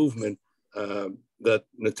a movement that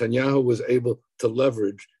Netanyahu was able to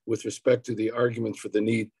leverage with respect to the arguments for the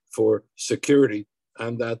need for security,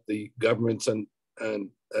 and that the governments and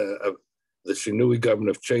the Shinui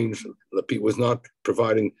government of change, Lapid, was not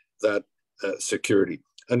providing that security.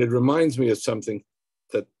 And it reminds me of something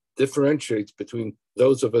that differentiates between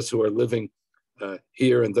those of us who are living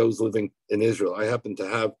here and those living in Israel. I happen to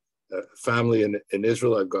have family in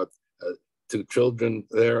Israel. I've got 2 children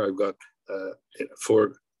there. I've got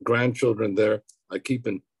 4 grandchildren there. I keep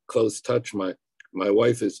in close touch. My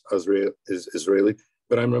wife is Israeli,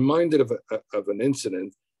 but I'm reminded of an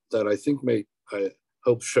incident that I think may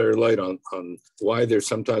help share light on why there's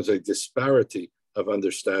sometimes a disparity of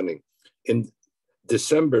understanding. In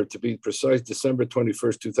December, to be precise, December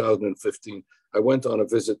 21st, 2015, I went on a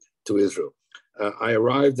visit to Israel. I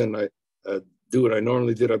arrived and I do what I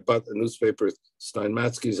normally did. I bought the newspaper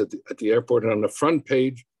Steinmatzky's at the airport, and on the front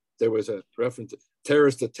page, there was a reference to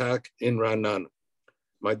terrorist attack in Ra'anana.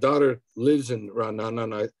 My daughter lives in Ra'anana,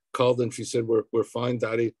 and I called and she said, we're fine,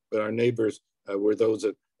 Daddy, but our neighbors were those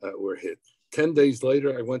that were hit. 10 days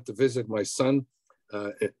later, I went to visit my son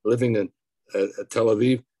living in Tel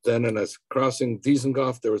Aviv. Then, and as crossing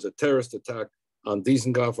Dizengoff, there was a terrorist attack on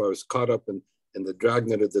Dizengoff. I was caught up in the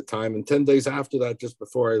dragnet at the time. And 10 days after that, just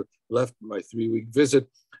before I left my 3-week visit,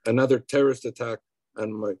 another terrorist attack,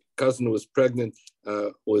 and my cousin who was pregnant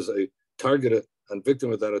was a target and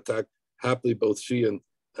victim of that attack. Happily, both she and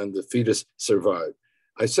the fetus survived.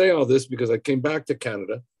 I say all this because I came back to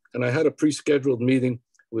Canada and I had a pre-scheduled meeting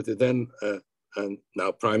with the then and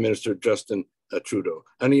now Prime Minister Justin Trudeau.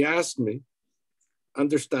 And he asked me,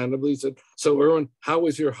 understandably, he said, so Irwin, how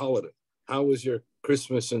was your holiday? How was your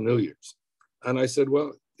Christmas and New Year's? And I said,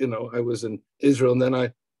 well, I was in Israel. And then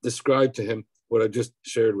I described to him what I just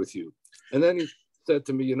shared with you. And then he said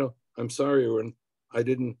to me, I'm sorry, Irwin, I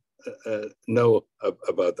didn't know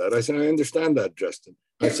about that. I said, I understand that, Justin.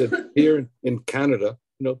 I said, here in Canada,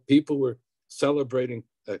 people were celebrating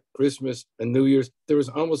Christmas and New Year's. There was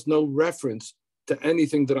almost no reference to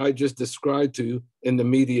anything that I just described to you in the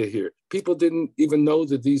media here. People didn't even know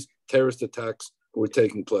that these terrorist attacks were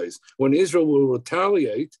taking place. When Israel will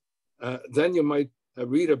retaliate, then you might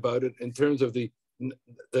read about it in terms of the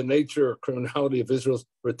nature or criminality of Israel's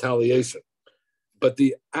retaliation. But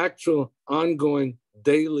the actual ongoing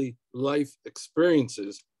daily life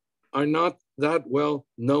experiences are not that well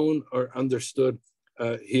known or understood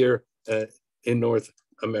here in North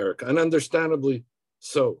America, and understandably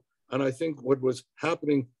so. And I think what was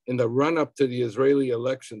happening in the run-up to the Israeli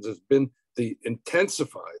elections has been the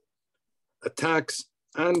intensified attacks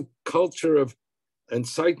and culture of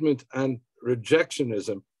incitement and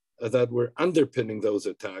rejectionism that were underpinning those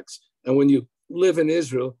attacks. And when you live in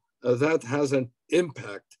Israel, that has an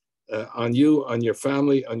impact on you, on your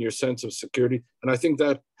family, on your sense of security. And I think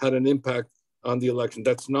that had an impact on the election.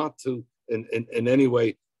 That's not to in any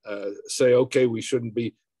way say, okay, we shouldn't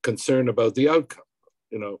be concerned about the outcome.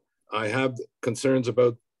 You know, I have concerns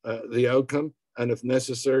about the outcome, and if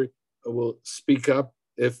necessary, I will speak up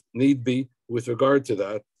if need be with regard to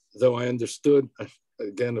that. Though I understood,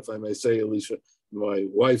 again, if I may say, Elisha, my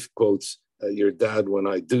wife quotes your dad when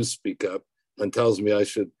I do speak up and tells me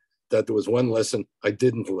that there was one lesson I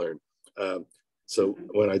didn't learn. So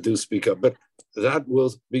when I do speak up, but that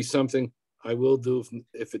will be something I will do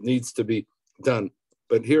if it needs to be done.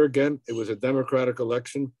 But here again, it was a democratic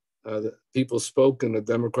election. The people spoke in a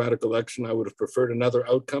democratic election. I would have preferred another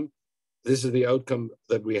outcome. This is the outcome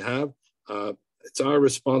that we have. It's our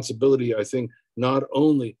responsibility, I think, not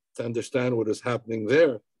only to understand what is happening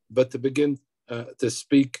there, but to begin to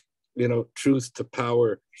speak, you know, truth to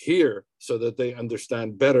power here so that they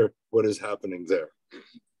understand better what is happening there.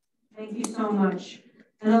 Thank you so much.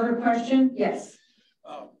 Another question? Yes.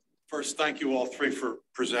 First, thank you all three for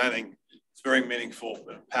presenting. It's very meaningful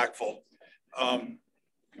and impactful.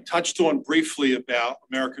 Touched on briefly about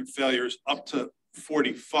American failures up to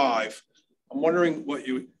 45. I'm wondering what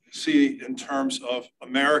you see in terms of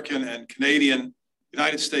American and Canadian,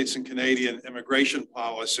 United States and Canadian immigration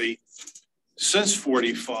policy since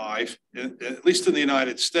 45, at least in the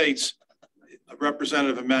United States.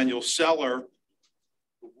 Representative Emmanuel Seller,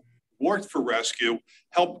 who worked for Rescue,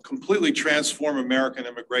 helped completely transform American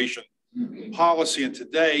immigration policy. And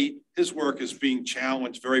today, his work is being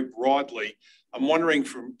challenged very broadly. I'm wondering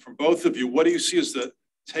from both of you, what do you see as the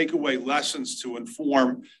takeaway lessons to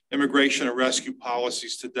inform immigration and rescue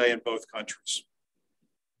policies today in both countries?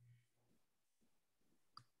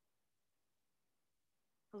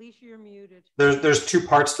 Elisha, you're muted. There's two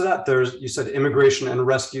parts to that. You said immigration and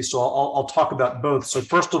rescue, so I'll talk about both. So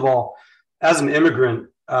first of all, as an immigrant,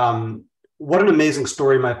 what an amazing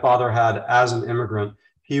story my father had as an immigrant.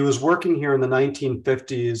 He was working here in the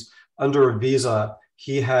 1950s under a visa.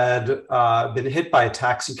 He had been hit by a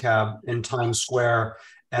taxi cab in Times Square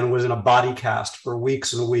and was in a body cast for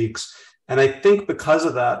weeks and weeks. And I think because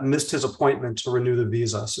of that, missed his appointment to renew the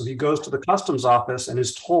visa. So he goes to the customs office and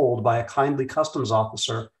is told by a kindly customs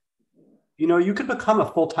officer, you know, you could become a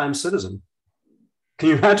full-time citizen. Can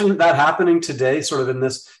you imagine that happening today, sort of in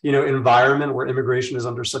this, you know, environment where immigration is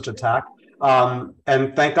under such attack?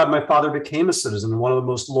 And thank God my father became a citizen, one of the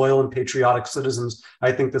most loyal and patriotic citizens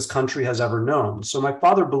I think this country has ever known. So my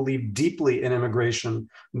father believed deeply in immigration,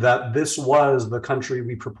 that this was the country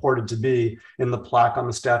we purported to be in the plaque on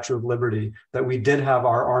the Statue of Liberty, that we did have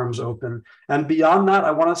our arms open. And beyond that, I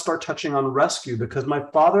want to start touching on rescue, because my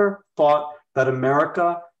father thought that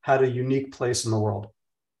America had a unique place in the world.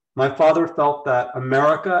 My father felt that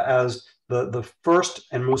America, as the first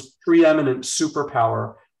and most preeminent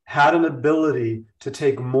superpower, had an ability to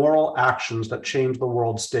take moral actions that changed the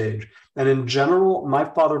world stage. And in general, my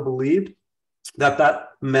father believed that that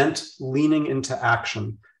meant leaning into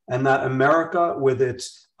action, and that America, with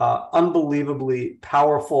its unbelievably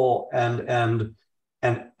powerful and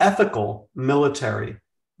ethical military,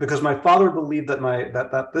 because my father believed that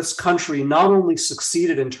that this country not only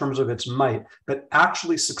succeeded in terms of its might, but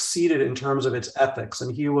actually succeeded in terms of its ethics.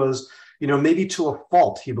 And he was, you know, maybe to a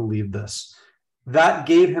fault, he believed this. That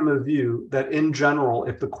gave him a view that in general,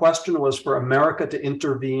 if the question was for America to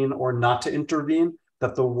intervene or not to intervene,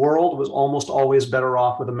 that the world was almost always better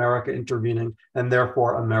off with America intervening, and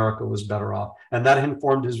therefore America was better off. And that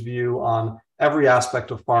informed his view on every aspect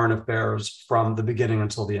of foreign affairs from the beginning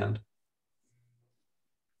until the end.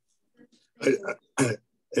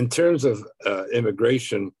 In terms of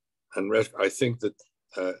immigration and rescue, I think that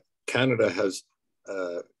Canada has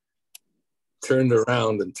turned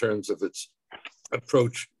around in terms of its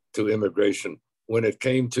approach to immigration. When it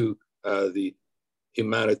came to the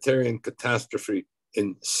humanitarian catastrophe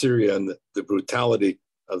in Syria and the brutality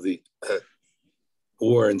of the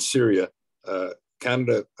war in Syria,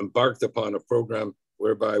 Canada embarked upon a program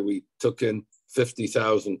whereby we took in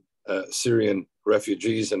 50,000 Syrian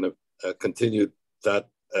refugees and continued that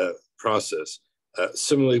process.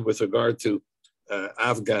 Similarly, with regard to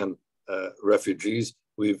Afghan refugees,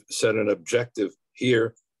 we've set an objective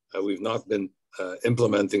here. We've not been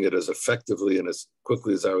implementing it as effectively and as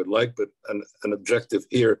quickly as I would like, but an objective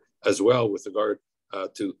here as well with regard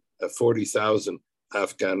to 40,000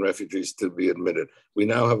 Afghan refugees to be admitted. We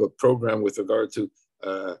now have a program with regard to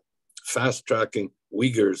fast-tracking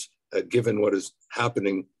Uyghurs, given what is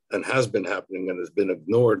happening and has been happening and has been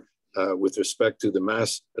ignored with respect to the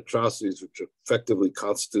mass atrocities which effectively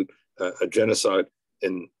constitute a genocide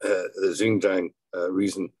in the Xinjiang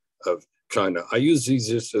region of China. I use these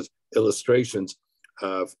just as illustrations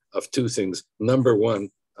of two things. Number one,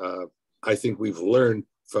 I think we've learned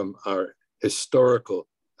from our historical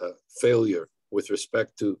failure with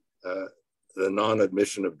respect to the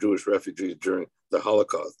non-admission of Jewish refugees during the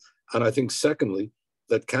Holocaust. And I think secondly,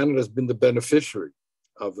 that Canada has been the beneficiary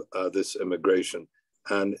of this immigration.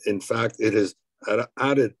 And in fact, it has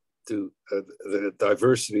added to the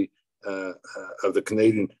diversity of the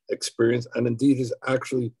Canadian experience, and indeed has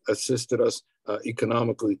actually assisted us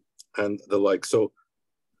economically and the like. So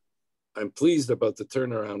I'm pleased about the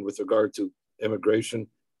turnaround with regard to immigration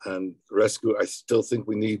and rescue. I still think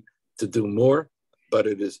we need to do more, but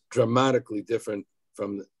it is dramatically different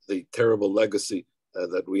from the terrible legacy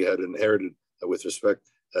that we had inherited with respect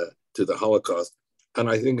to the Holocaust. And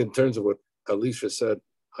I think in terms of what Elisha said,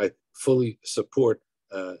 I fully support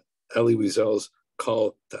Elie Wiesel's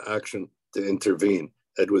call to action to intervene.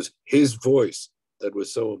 It was his voice that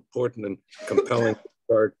was so important and compelling with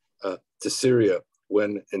regard to Syria,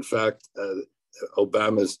 when in fact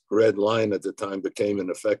Obama's red line at the time became in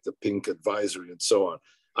effect a pink advisory and so on.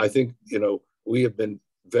 I think, you know, we have been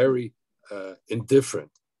very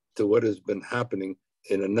indifferent to what has been happening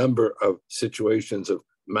in a number of situations of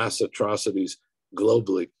mass atrocities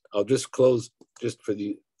globally. I'll just close just for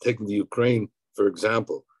taking the Ukraine, for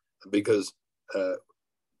example, because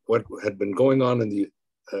what had been going on in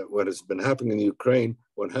what has been happening in the Ukraine,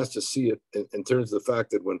 one has to see it in terms of the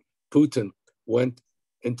fact that when Putin went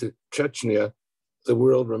into Chechnya, the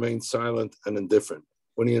world remained silent and indifferent.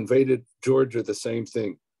 When he invaded Georgia, the same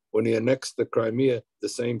thing. When he annexed the Crimea, the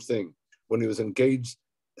same thing. When he was engaged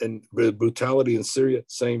in brutality in Syria,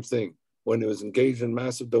 same thing. When he was engaged in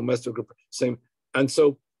massive domestic, same. And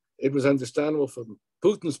so it was understandable from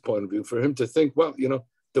Putin's point of view for him to think, well, you know,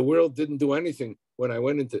 the world didn't do anything when I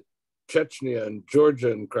went into Chechnya and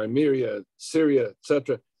Georgia and Crimea, Syria,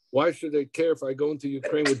 etc. Why should they care if I go into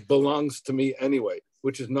Ukraine, which belongs to me anyway,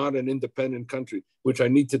 which is not an independent country, which I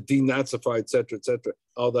need to denazify, etc.,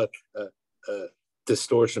 all that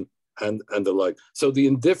distortion and the like. So the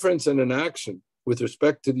indifference and inaction with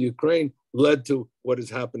respect to the Ukraine led to what is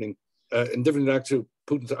happening. Indifference and action,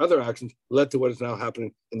 Putin's other actions led to what is now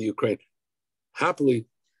happening in the Ukraine. Happily,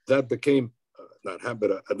 that became,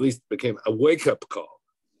 at least became a wake-up call.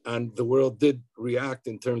 And the world did react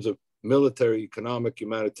in terms of military, economic,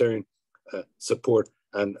 humanitarian support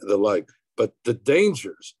and the like. But the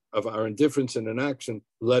dangers of our indifference and inaction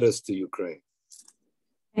led us to Ukraine.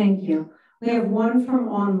 Thank you. We have one from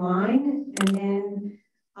online, and then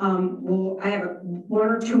I have one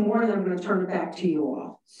or two more, and then I'm going to turn it back to you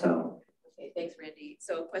all. So, okay, thanks, Randi.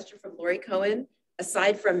 So, a question from Lori Cohen.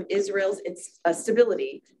 Aside from Israel's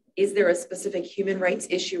stability, is there a specific human rights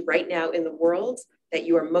issue right now in the world that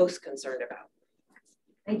you are most concerned about?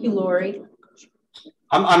 Thank you, Lori.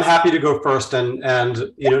 I'm happy to go first, and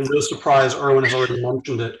you know, no surprise, Irwin has already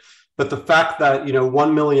mentioned it. But the fact that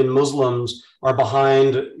 1 million Muslims are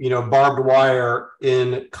behind barbed wire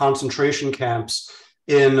in concentration camps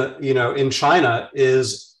in China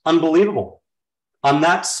is unbelievable. On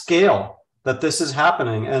that scale, that this is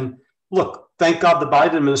happening, and look, thank God the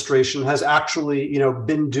Biden administration has actually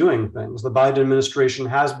been doing things. The Biden administration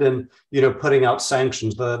has been putting out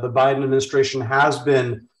sanctions. The Biden administration has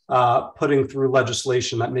been putting through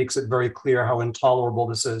legislation that makes it very clear how intolerable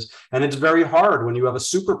this is. And it's very hard when you have a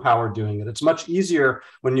superpower doing it. It's much easier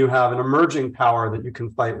when you have an emerging power that you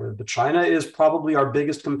can fight with. But China is probably our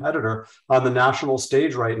biggest competitor on the national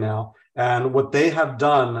stage right now. And what they have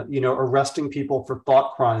done, arresting people for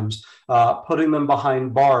thought crimes, putting them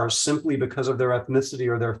behind bars simply because of their ethnicity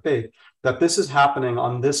or their faith, that this is happening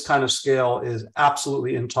on this kind of scale is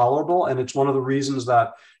absolutely intolerable. And it's one of the reasons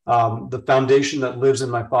that the foundation that lives in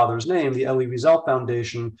my father's name, the Elie Wiesel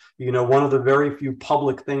Foundation, one of the very few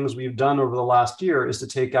public things we've done over the last year is to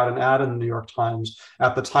take out an ad in the New York Times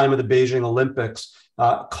at the time of the Beijing Olympics,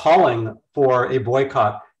 calling for a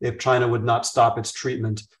boycott if China would not stop its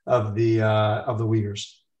treatment of the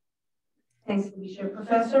Uyghurs. Thanks, Elisha.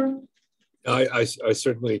 Professor? I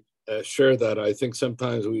certainly share that. I think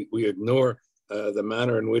sometimes we ignore the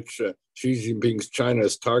manner in which Xi Jinping's China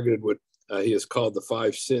is targeted with he has called the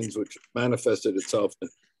 5 sins, which manifested itself in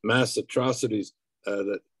mass atrocities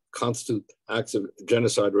that constitute acts of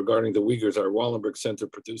genocide regarding the Uyghurs. Our Wallenberg Centre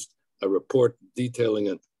produced a report detailing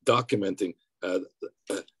and documenting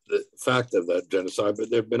the fact of that genocide. But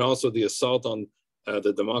there have been also the assault on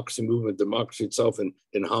the democracy movement, democracy itself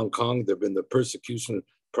in Hong Kong. There have been the persecution and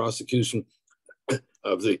prosecution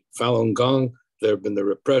of the Falun Gong. There have been the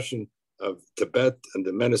repression of Tibet and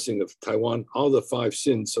the menacing of Taiwan, all the 5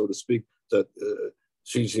 sins, so to speak, that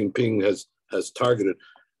Xi Jinping has targeted.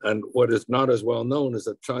 And what is not as well known is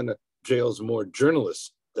that China jails more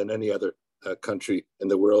journalists than any other country in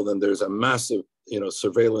the world. And there's a massive,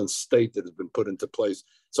 surveillance state that has been put into place.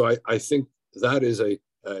 So I think that is a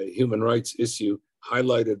human rights issue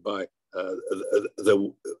highlighted by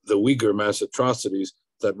the Uyghur mass atrocities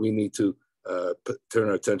that we need to turn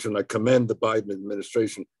our attention. I commend the Biden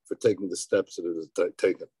administration for taking the steps that it has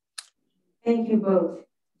taken. Thank you both.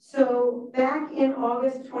 So back in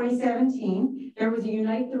August 2017, there was a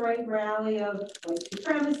Unite the Right rally of white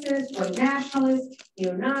supremacists, white nationalists,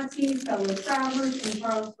 neo-Nazis, fellow travelers in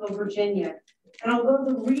Charlottesville, Virginia. And although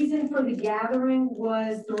the reason for the gathering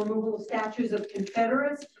was the removal of statues of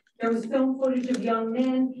Confederates, there was film footage of young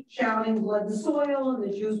men shouting blood and soil and the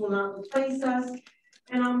Jews will not replace us.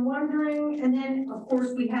 And I'm wondering, and then of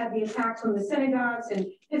course we had the attacks on the synagogues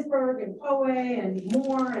in Pittsburgh and Poway and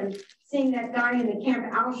more, and seeing that guy in the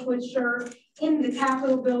Camp Auschwitz shirt in the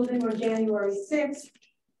Capitol building on January 6th.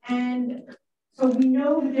 And so we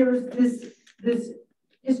know that there's this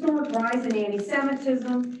historic rise in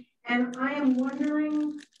anti-Semitism. And I am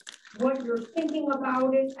wondering what you're thinking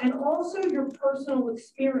about it and also your personal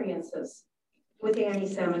experiences with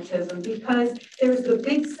anti-Semitism, because there's the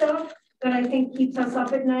big stuff that I think keeps us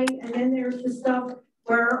up at night. And then there's the stuff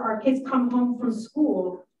where our kids come home from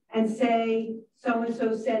school and say,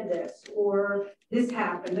 so-and-so said this, or this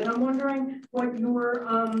happened. And I'm wondering what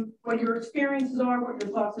your experiences are, what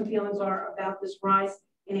your thoughts and feelings are about this rise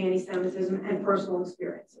in anti-Semitism and personal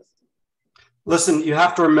experiences. Listen, you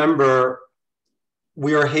have to remember,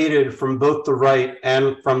 we are hated from both the right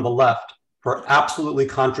and from the left for absolutely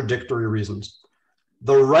contradictory reasons.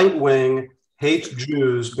 The right wing hates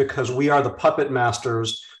Jews because we are the puppet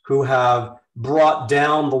masters who have brought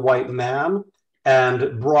down the white man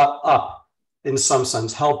and brought up, in some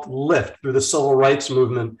sense, helped lift through the civil rights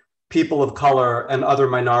movement, people of color and other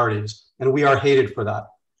minorities. And we are hated for that.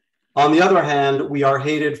 On the other hand, we are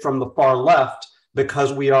hated from the far left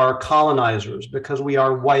because we are colonizers, because we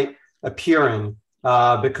are white appearing,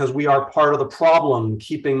 because we are part of the problem,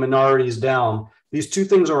 keeping minorities down. These two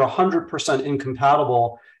things are 100%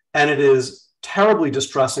 incompatible. And it is terribly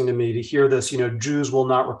distressing to me to hear this, Jews will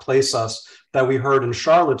not replace us, that we heard in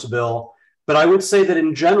Charlottesville. But I would say that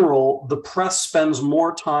in general, the press spends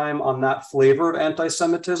more time on that flavor of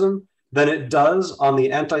anti-Semitism than it does on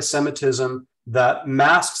the anti-Semitism that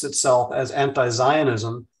masks itself as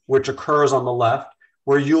anti-Zionism, which occurs on the left,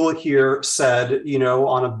 where you will hear said,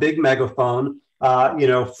 on a big megaphone,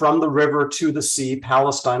 from the river to the sea,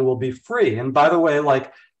 Palestine will be free. And by the way,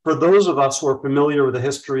 for those of us who are familiar with the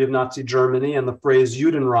history of Nazi Germany and the phrase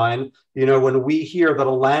Judenrein, when we hear that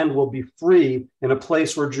a land will be free in a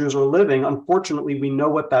place where Jews are living, unfortunately, we know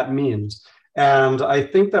what that means. And I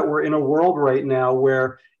think that we're in a world right now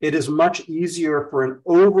where it is much easier for an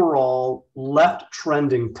overall left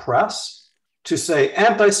trending press to say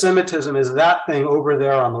anti-Semitism is that thing over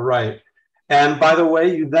there on the right. And by the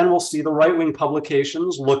way, you then will see the right-wing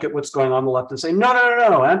publications look at what's going on the left and say,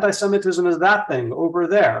 no, anti-Semitism is that thing over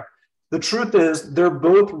there. The truth is they're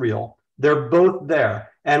both real. They're both there.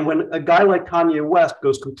 And when a guy like Kanye West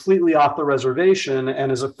goes completely off the reservation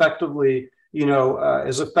and is effectively,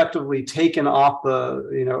 taken off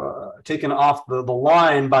the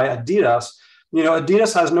line by Adidas,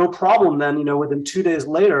 Adidas has no problem then, within 2 days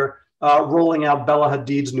later, rolling out Bella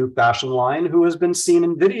Hadid's new fashion line, who has been seen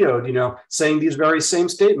and videoed, saying these very same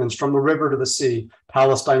statements, from the river to the sea,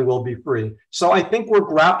 Palestine will be free. So I think we're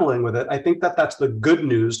grappling with it. I think that that's the good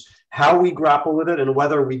news. How we grapple with it and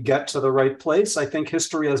whether we get to the right place, I think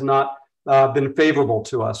history has not been favorable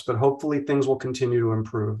to us, but hopefully things will continue to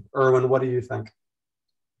improve. Irwin, what do you think?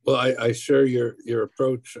 Well, I share your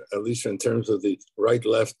approach, Elisha, in terms of the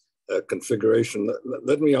right-left configuration.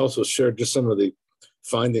 Let me also share just some of the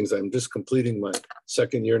findings. I'm just completing my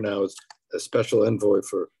second year now as a special envoy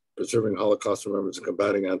for preserving Holocaust remembrance and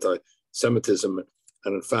combating anti-Semitism.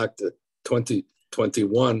 And in fact,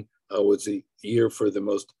 2021 was the year for the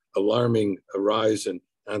most alarming rise in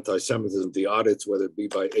anti-Semitism. The audits, whether it be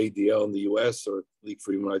by ADL in the US or League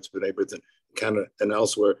for Human Rights in Britain, Canada, and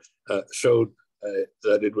elsewhere, showed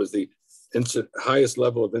that it was the highest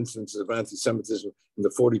level of incidence of anti-Semitism in the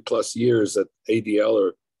 40 plus years that ADL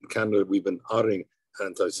or in Canada we've been auditing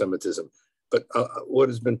anti-Semitism. But what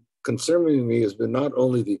has been concerning me has been not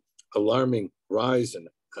only the alarming rise in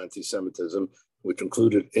anti-Semitism, which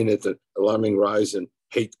included in it the alarming rise in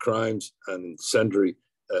hate crimes and incendiary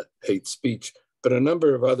hate speech, but a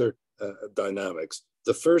number of other dynamics.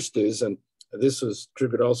 The first is, and this was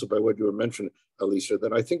triggered also by what you were mentioning, Elisha,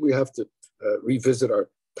 that I think we have to revisit our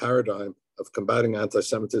paradigm of combating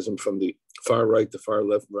anti-Semitism from the far right to far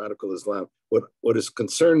left radical Islam. What has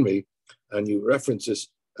concerned me, and you reference this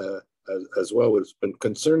as well, what has been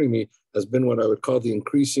concerning me has been what I would call the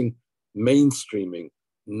increasing mainstreaming,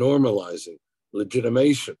 normalizing,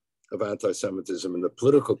 legitimation of anti-Semitism in the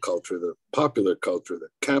political culture, the popular culture, the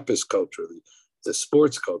campus culture, the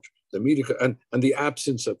sports culture, the media, and the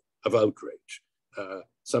absence of outrage,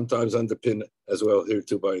 sometimes underpinned as well here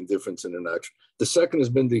too by indifference and inaction. The second has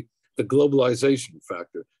been the globalization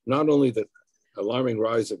factor, not only the alarming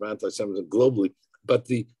rise of anti-Semitism globally, but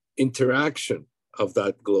the interaction of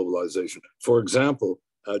that globalization. For example,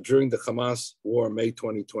 during the Hamas war, May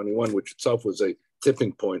 2021, which itself was a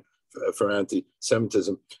tipping point for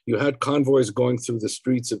anti-Semitism, you had convoys going through the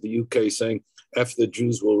streets of the UK saying, "F the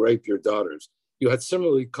Jews will rape your daughters." You had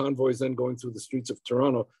similarly convoys then going through the streets of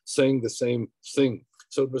Toronto saying the same thing.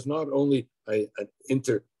 So it was not only an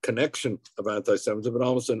interconnection of anti-Semitism, but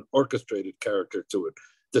almost an orchestrated character to it.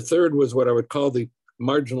 The third was what I would call the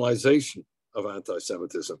marginalization of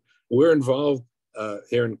anti-Semitism. We're involved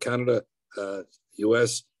here in Canada,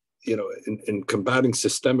 US, in combating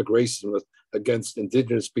systemic racism against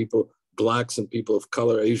Indigenous people, Blacks and people of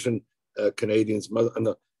color, Asian Canadians.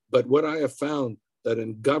 But what I have found that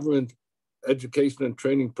in government education and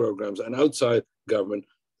training programs and outside government,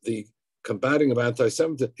 the combating of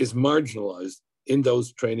anti-Semitism is marginalized in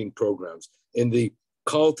those training programs. In the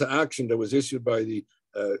call to action that was issued by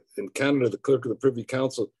in Canada, the clerk of the Privy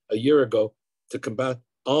Council a year ago to combat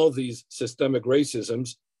all these systemic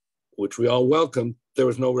racisms, which we all welcomed, there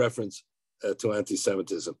was no reference to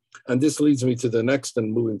anti-Semitism. And this leads me to the next,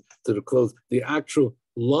 and moving to the close, the actual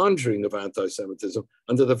laundering of anti-Semitism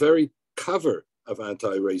under the very cover of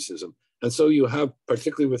anti-racism. And so you have,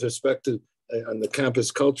 particularly with respect to on the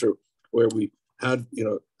campus culture, where we had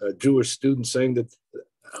Jewish students saying that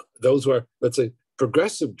those who are, let's say,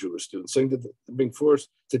 progressive Jewish students, saying that they're being forced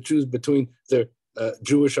to choose between their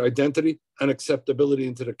Jewish identity and acceptability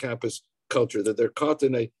into the campus culture, that they're caught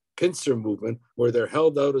in a pincer movement where they're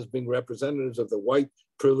held out as being representatives of the white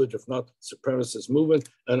privilege, if not supremacist movement,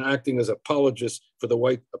 and acting as apologists for the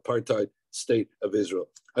white apartheid state of Israel.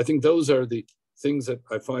 I think those are the things that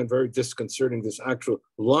I find very disconcerting, this actual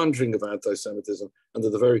laundering of anti-Semitism under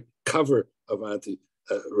the very cover of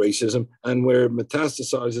anti-racism, and where it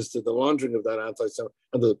metastasizes to the laundering of that anti-Semitism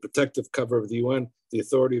under the protective cover of the UN, the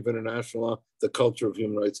authority of international law, the culture of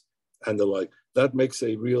human rights, and the like. That makes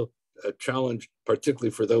a real challenge, particularly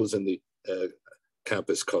for those in the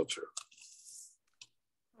campus culture.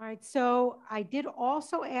 All right, so I did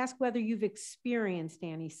also ask whether you've experienced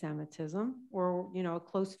anti-Semitism or, a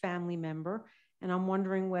close family member, and I'm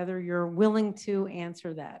wondering whether you're willing to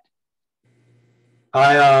answer that.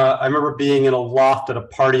 I remember being in a loft at a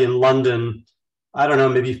party in London, I don't know,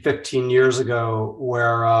 maybe 15 years ago,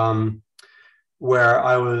 where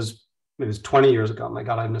I was, it was 20 years ago. My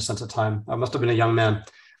God, I have no sense of time. I must have been a young man.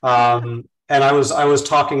 And I was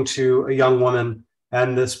talking to a young woman,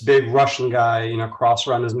 and this big Russian guy, cross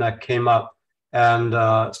around his neck, came up and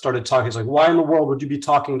started talking. He's like, "Why in the world would you be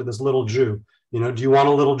talking to this little Jew? Do you want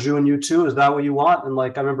a little Jew in you too? Is that what you want?" And I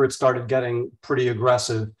remember it started getting pretty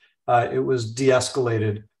aggressive. It was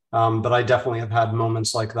de-escalated, but I definitely have had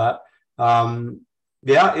moments like that.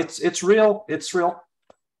 Yeah, it's real. It's real.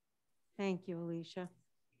 Thank you, Elisha.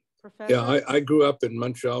 Professor? Yeah, I grew up in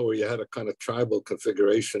Montreal where you had a kind of tribal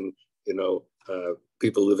configuration,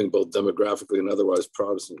 people living both demographically and otherwise,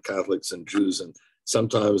 Protestant, Catholics, and Jews. And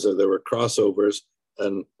sometimes there were crossovers.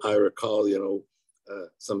 And I recall,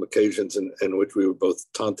 some occasions in which we were both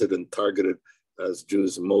taunted and targeted as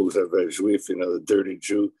Jews, mauvais juif, the dirty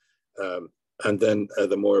Jew. And then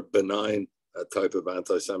the more benign type of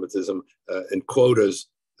anti-Semitism in quotas.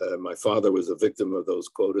 My father was a victim of those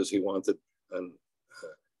quotas. He wanted, and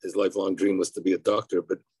his lifelong dream was to be a doctor,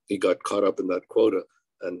 but he got caught up in that quota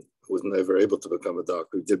and was never able to become a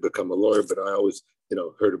doctor. He did become a lawyer, but I always,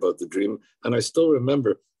 heard about the dream. And I still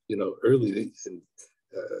remember, early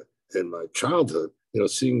in my childhood,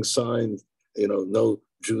 seeing signs, no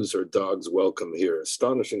Jews or dogs welcome here.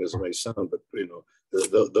 Astonishing as it may sound, but,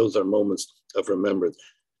 those are moments of remembrance.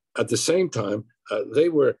 At the same time, they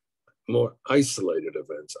were more isolated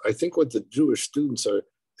events. I think what the Jewish students are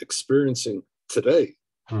experiencing today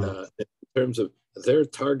in terms of their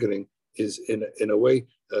targeting is in a way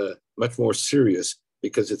much more serious,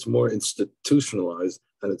 because it's more institutionalized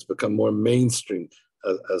and it's become more mainstream,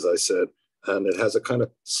 as I said, and it has a kind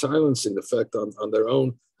of silencing effect on their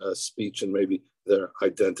own speech and maybe their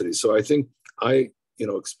identity. So I think I,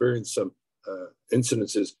 experienced some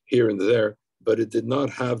incidences here and there, but it did not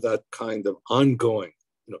have that kind of ongoing,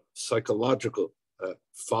 psychological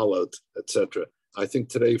fallout, etc. I think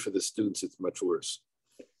today for the students, it's much worse.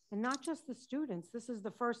 And not just the students. This is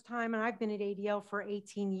the first time, and I've been at ADL for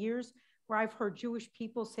 18 years, where I've heard Jewish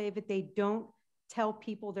people say that they don't tell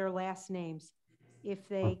people their last names if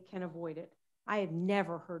they can avoid it. I had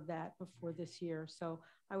never heard that before this year. So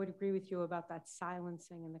I would agree with you about that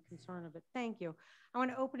silencing and the concern of it. Thank you. I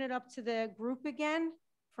want to open it up to the group again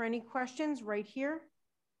for any questions right here.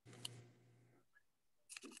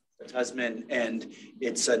 Tuzman, and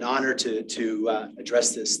it's an honor to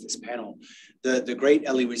address this panel. The great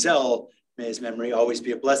Elie Wiesel, may his memory always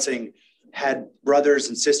be a blessing, had brothers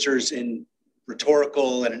and sisters in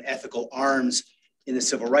rhetorical and in ethical arms in the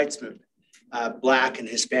civil rights movement. Black and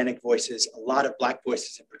Hispanic voices, a lot of Black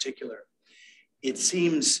voices in particular. It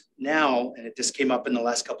seems now, and it just came up in the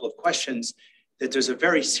last couple of questions, that there's a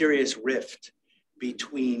very serious rift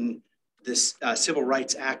between this civil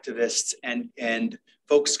rights activists and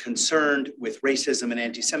folks concerned with racism and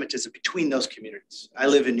anti-Semitism between those communities. I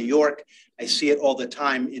live in New York. I see it all the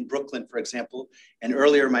time in Brooklyn, for example. And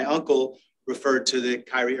earlier, my uncle referred to the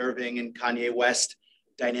Kyrie Irving and Kanye West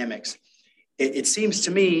dynamics. It seems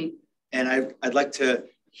to me, and I'd like to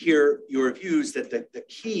hear your views, that the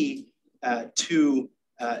key to,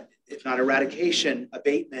 if not eradication,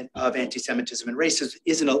 abatement of anti-Semitism and racism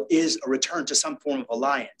is a return to some form of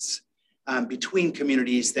alliance between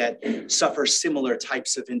communities that suffer similar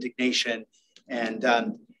types of indignation and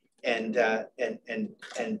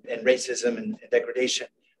racism and degradation.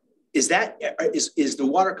 Is the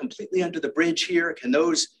water completely under the bridge here? Can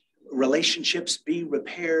those relationships be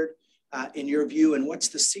repaired in your view? And what's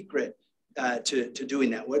the secret to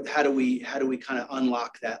doing that? How do we kind of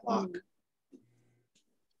unlock that lock?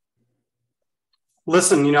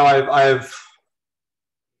 Listen, you know,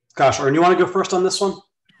 gosh, Irwin, you want to go first on this one?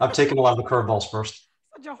 I've taken a lot of the curveballs first.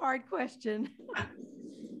 Such a hard question.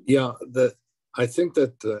 Yeah, I think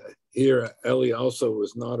that here Elie also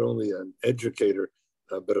was not only an educator,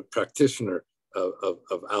 but a practitioner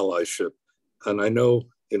of allyship. And I know,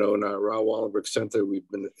 you know, in our Raoul Wallenberg Centre, we've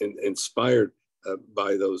been inspired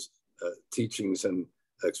by those teachings and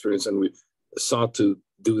experience, and we sought to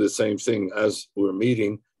do the same thing. As we're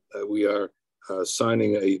meeting, we are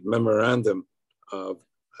signing a memorandum of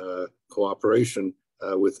cooperation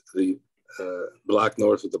with the Black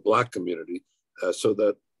North, with the Black community, so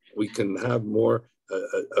that we can have more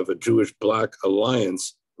of a Jewish-Black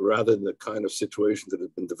alliance rather than the kind of situation that has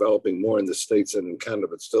been developing more in the States and in Canada,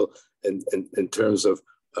 but still in terms of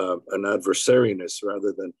an adversariness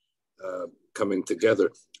rather than coming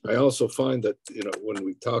together. I also find that, you know, when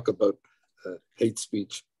we talk about hate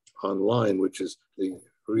speech online, which is the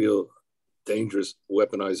real dangerous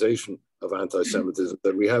weaponization of anti-Semitism,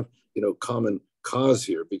 that we have, you know, common cause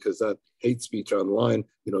here, because that hate speech online,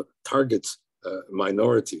 you know, targets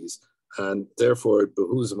minorities, and therefore it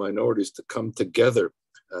behooves minorities to come together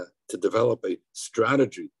to develop a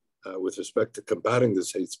strategy with respect to combating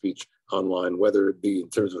this hate speech online, whether it be in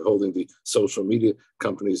terms of holding the social media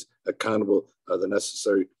companies accountable, the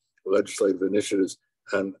necessary legislative initiatives,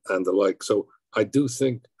 and the like. So I do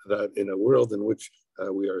think that in a world in which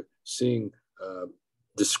we are seeing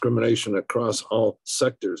discrimination across all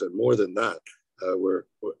sectors, and more than that,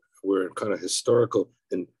 we're in kind of historical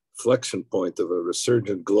inflection point of a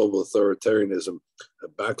resurgent global authoritarianism, a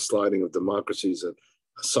backsliding of democracies, and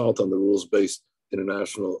assault on the rules-based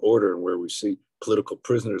international order, and where we see political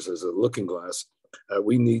prisoners as a looking glass.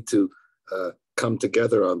 We need to come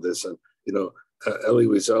together on this. And, you know, Elie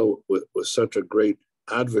Wiesel was such a great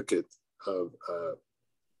advocate of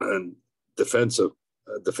and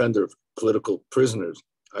defender of political prisoners.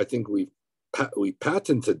 I think we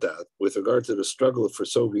patented that with regard to the struggle for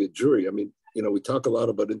Soviet Jewry. I mean, you know, we talk a lot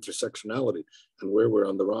about intersectionality and where we're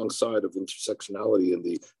on the wrong side of intersectionality and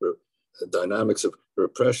the dynamics of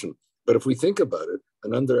repression. But if we think about it,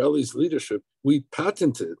 and under Elie's leadership, we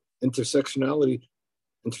patented intersectionality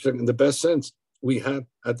in the best sense. We had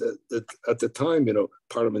at the time, you know,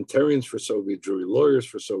 parliamentarians for Soviet Jewry, lawyers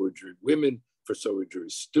for Soviet Jewry, women for Soviet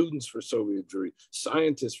Jewry, students for Soviet Jewry,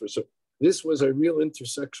 scientists for Soviet. This was a real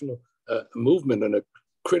intersectional movement and a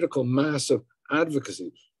critical mass of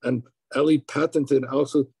advocacy. And Elie patented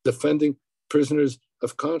also defending prisoners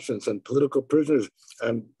of conscience and political prisoners,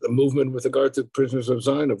 and the movement with regard to prisoners of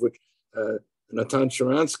Zion, of which Natan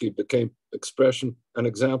Sharansky became expression and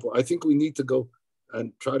example. I think we need to go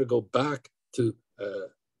and try to go back to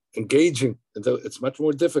engaging, though it's much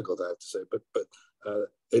more difficult, I have to say, but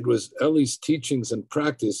it was Elie's teachings and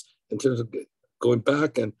practice in terms of going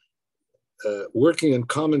back and working in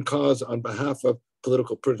common cause on behalf of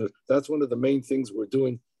political prisoners. That's one of the main things we're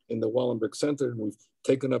doing in the Wallenberg Centre, and we've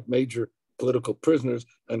taken up major political prisoners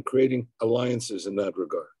and creating alliances in that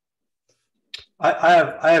regard.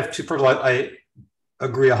 I have two. I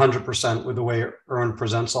agree 100% with the way Irwin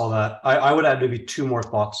presents all that. I would add maybe two more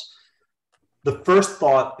thoughts. The first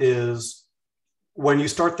thought is, when you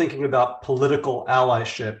start thinking about political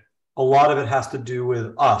allyship, a lot of it has to do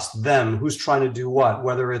with us, them, who's trying to do what,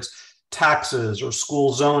 whether it's taxes or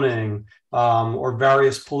school zoning or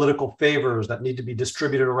various political favors that need to be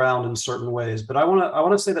distributed around in certain ways. But I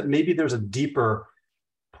want to say that maybe there's a deeper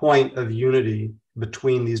point of unity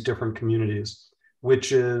between these different communities,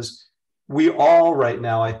 which is we all right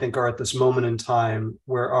now, I think, are at this moment in time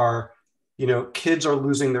where our kids are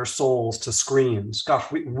losing their souls to screens.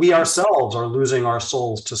 Gosh, we ourselves are losing our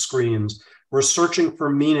souls to screens. We're searching for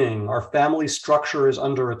meaning. Our family structure is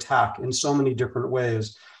under attack in so many different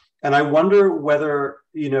ways. And I wonder whether,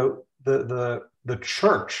 the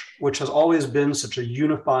church, which has always been such a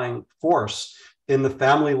unifying force in the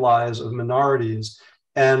family lives of minorities,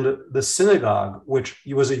 and the synagogue, which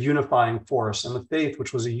was a unifying force, and the faith,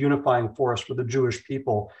 which was a unifying force for the Jewish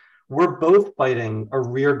people, we're both fighting a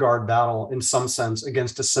rearguard battle in some sense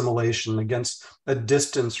against assimilation, against a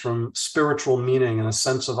distance from spiritual meaning and a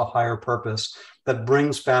sense of a higher purpose that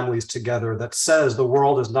brings families together, that says the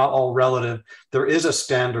world is not all relative. There is a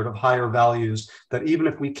standard of higher values that even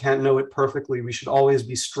if we can't know it perfectly, we should always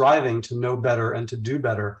be striving to know better and to do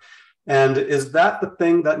better. And is that the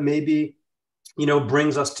thing that maybe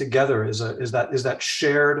brings us together, is that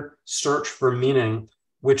shared search for meaning,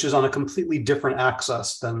 which is on a completely different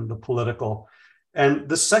axis than the political. And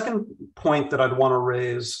the second point that I'd want to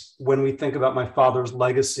raise when we think about my father's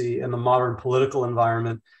legacy in the modern political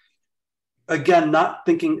environment, again, not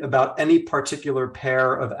thinking about any particular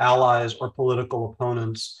pair of allies or political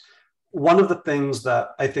opponents, one of the things that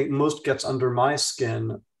I think most gets under my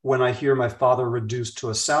skin when I hear my father reduced to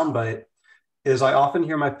a soundbite is I often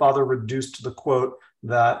hear my father reduced to the quote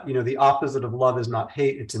that, the opposite of love is not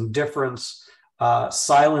hate, it's indifference.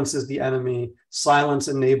 Silence is the enemy. Silence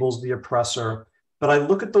enables the oppressor. But I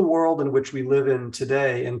look at the world in which we live in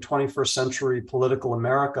today in 21st century political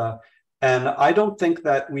America, and I don't think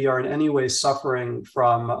that we are in any way suffering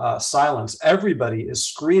from silence. Everybody is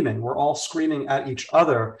screaming. We're all screaming at each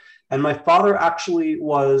other. And my father actually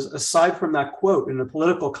was, aside from that quote in a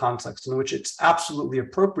political context in which it's absolutely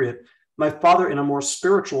appropriate, my father in a more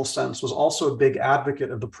spiritual sense was also a big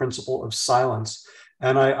advocate of the principle of silence.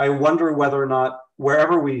 And I wonder whether or not,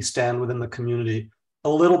 wherever we stand within the community, a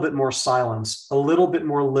little bit more silence, a little bit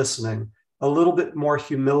more listening, a little bit more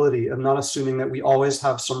humility of not assuming that we always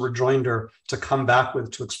have some rejoinder to come back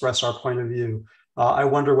with to express our point of view. I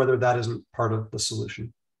wonder whether that isn't part of the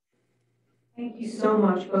solution. Thank you so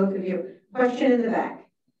much, both of you. Question in the back.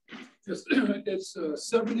 Yes, it's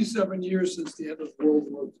 77 years since the end of World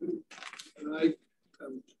War II. And I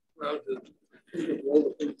am proud to think of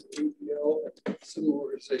all the things that ADL and similar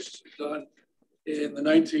organizations have done. In the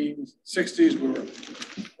 1960s, we were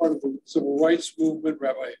part of the civil rights movement.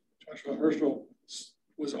 Rabbi Joshua Herschel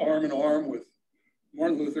was arm in arm with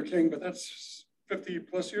Martin Luther King, but that's 50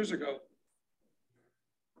 plus years ago.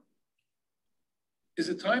 Is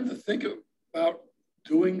it time to think about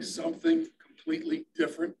doing something completely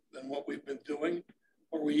different than what we've been doing?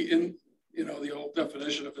 Are we in, the old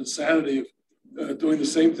definition of insanity of doing the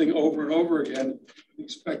same thing over and over again,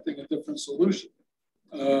 expecting a different solution?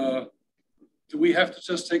 Do we have to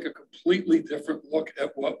just take a completely different look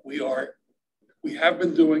at what we have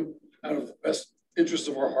been doing out of the best interest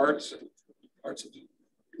of our hearts and hearts of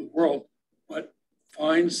the world, but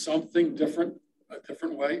find something different, a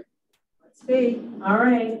different way? Let's see. All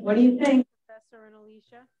right. What do you think, Professor and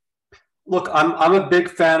Elisha? Look, I'm a big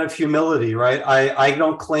fan of humility, right? I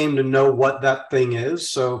don't claim to know what that thing is.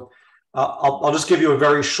 So I'll just give you a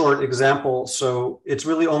very short example. So it's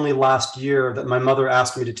really only last year that my mother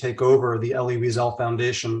asked me to take over the Elie Wiesel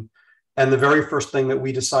Foundation. And the very first thing that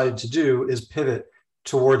we decided to do is pivot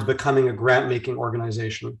towards becoming a grant-making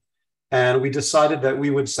organization. And we decided that we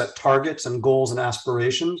would set targets and goals and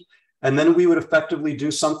aspirations. And then we would effectively do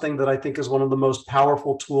something that I think is one of the most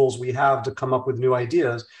powerful tools we have to come up with new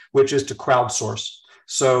ideas, which is to crowdsource.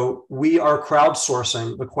 So we are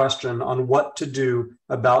crowdsourcing the question on what to do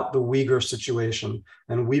about the Uyghur situation.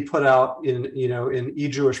 And we put out in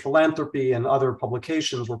E-Jewish Philanthropy and other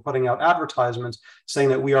publications, we're putting out advertisements saying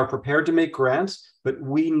that we are prepared to make grants, but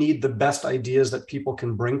we need the best ideas that people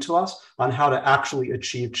can bring to us on how to actually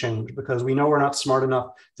achieve change, because we know we're not smart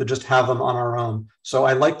enough to just have them on our own. So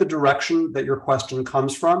I like the direction that your question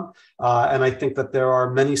comes from. And I think that there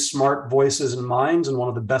are many smart voices and minds. And one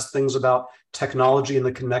of the best things about technology and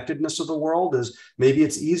the connectedness of the world is maybe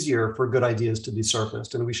it's easier for good ideas to be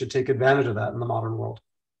surfaced, and we should take advantage of that in the modern world.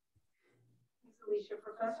 Elisha,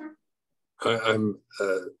 Professor? I'm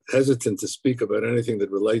hesitant to speak about anything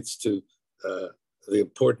that relates to the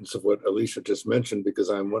importance of what Elisha just mentioned, because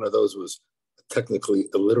I'm one of those who is technically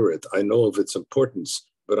illiterate. I know of its importance,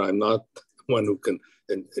 but I'm not one who can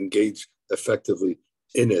engage effectively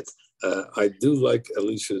in it. I do like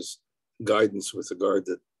Elisha's guidance with regard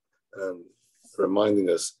to reminding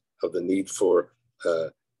us of the need for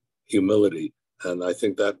humility. And I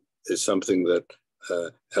think that is something that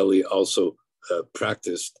Elie also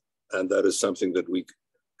practiced, and that is something that we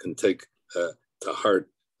can take to heart.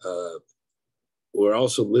 We're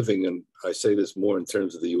also living, and I say this more in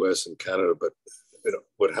terms of the US and Canada, but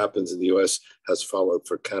what happens in the US has followed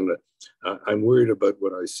for Canada. I'm worried about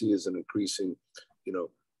what I see as an increasing,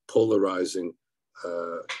 polarizing,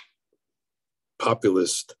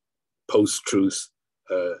 populist, post-truth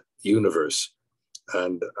universe.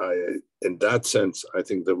 And in that sense, I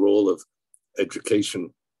think the role of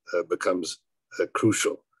education becomes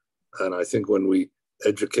crucial. And I think when we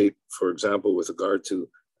educate, for example, with regard to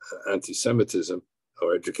anti-Semitism,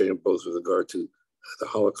 or educating both with regard to the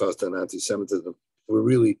Holocaust and anti-Semitism, we're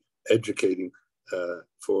really educating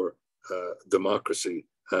for democracy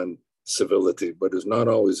and civility. But is not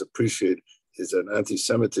always appreciated is that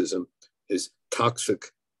anti-Semitism is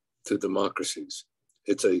toxic to democracies.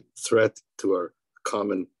 It's a threat to our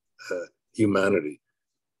common humanity.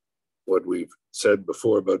 What we've said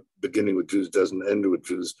before about beginning with Jews doesn't end with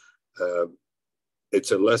Jews.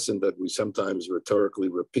 It's a lesson that we sometimes rhetorically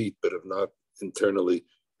repeat, but have not internally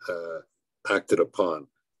acted upon.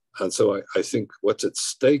 And so I think what's at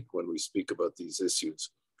stake when we speak about these issues,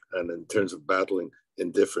 and in terms of battling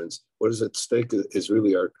indifference, what is at stake is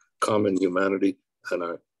really our common humanity and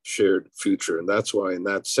our shared future. And that's why, in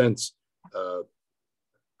that sense,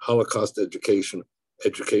 Holocaust education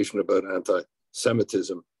about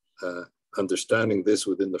anti-Semitism, understanding this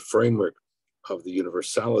within the framework of the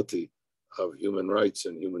universality of human rights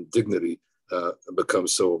and human dignity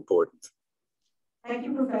becomes so important. Thank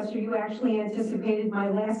you, Professor. You actually anticipated my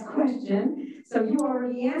last question, so you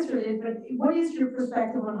already answered it, but what is your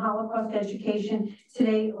perspective on Holocaust education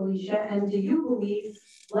today, Elisha? And do you believe,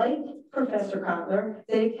 like Professor Cotler,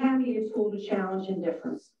 that it can be a tool to challenge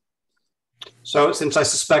indifference? So since I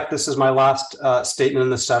suspect this is my last statement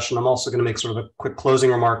in this session, I'm also going to make sort of a quick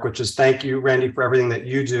closing remark, which is thank you, Randi, for everything that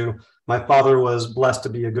you do. My father was blessed to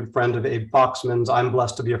be a good friend of Abe Foxman's. I'm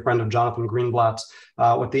blessed to be a friend of Jonathan Greenblatt's.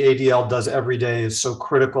 What the ADL does every day is so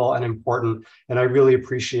critical and important. And I really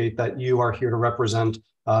appreciate that you are here to represent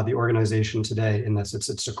the organization today in this.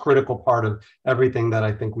 It's a critical part of everything that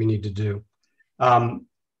I think we need to do.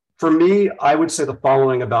 For me, I would say the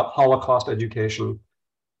following about Holocaust education.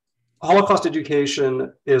 Holocaust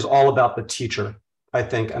education is all about the teacher, I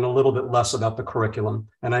think, and a little bit less about the curriculum.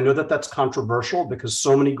 And I know that that's controversial because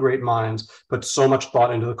so many great minds put so much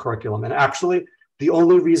thought into the curriculum. And actually, the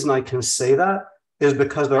only reason I can say that is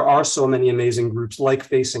because there are so many amazing groups like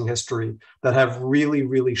Facing History that have really,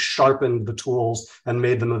 really sharpened the tools and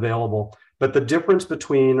made them available. But the difference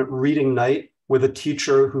between reading night with a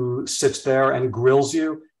teacher who sits there and grills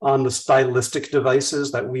you on the stylistic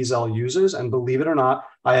devices that Wiesel uses, and believe it or not,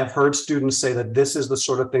 I have heard students say that this is the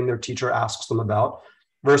sort of thing their teacher asks them about,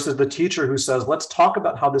 versus the teacher who says, let's talk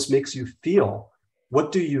about how this makes you feel.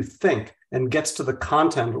 What do you think? And gets to the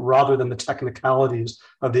content rather than the technicalities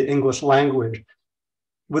of the English language.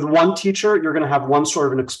 With one teacher, you're going to have one sort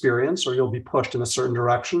of an experience, or you'll be pushed in a certain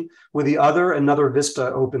direction. With the other, another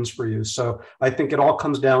vista opens for you. So I think it all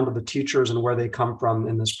comes down to the teachers and where they come from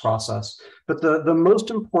in this process. But the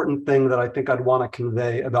most important thing that I think I'd want to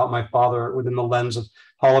convey about my father within the lens of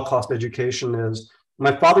Holocaust education is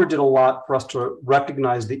my father did a lot for us to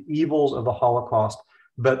recognize the evils of the Holocaust,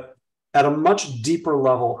 but at a much deeper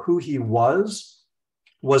level, who he was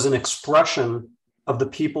an expression of the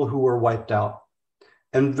people who were wiped out.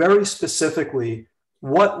 And very specifically,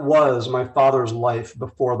 what was my father's life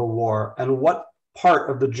before the war, and what part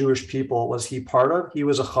of the Jewish people was he part of? He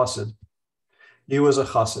was a chassid. He was a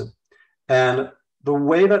chassid. And the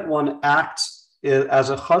way that one acts as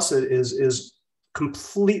a chassid is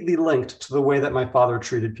completely linked to the way that my father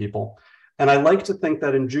treated people. And I like to think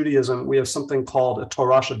that in Judaism, we have something called a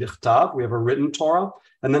Torah shebichtav. We have a written Torah,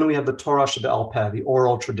 and then we have the Torah shebe'al peh, the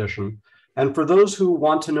oral tradition. And for those who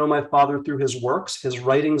want to know my father through his works, his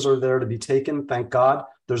writings are there to be taken. Thank God.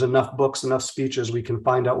 There's enough books, enough speeches. We can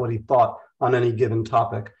find out what he thought on any given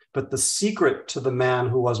topic. But the secret to the man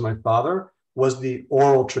who was my father was the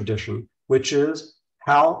oral tradition, which is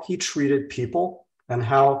how he treated people and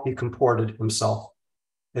how he comported himself.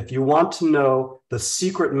 If you want to know the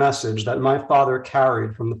secret message that my father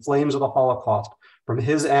carried from the flames of the Holocaust, from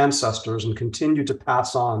his ancestors, and continued to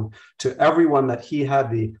pass on to everyone that he had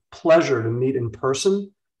the pleasure to meet in person,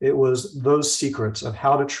 it was those secrets of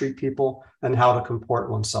how to treat people and how to comport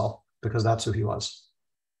oneself, because that's who he was.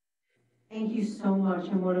 Thank you so much.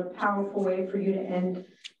 And what a powerful way for you to end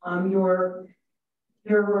your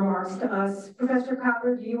your remarks to us. Professor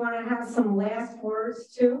Cotler, do you want to have some last words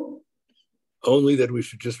too? Only that we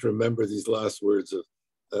should just remember these last words of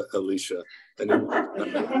Elisha. And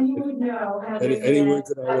you would know, any words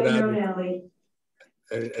that I would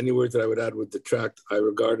add, any words that I would add would detract. I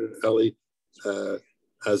regarded Elie,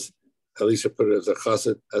 as Elisha put it, as a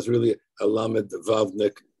chassid, as really a lamed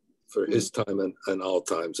vavnik for his time and all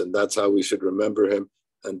times. And that's how we should remember him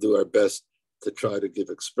and do our best to try to give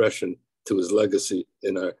expression to his legacy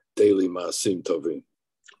in our daily ma'asim tovim.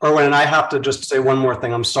 Irwin, and I have to just say one more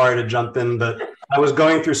thing. I'm sorry to jump in, but I was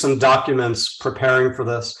going through some documents preparing for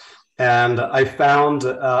this, and I found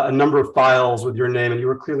a number of files with your name, and you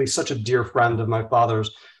were clearly such a dear friend of my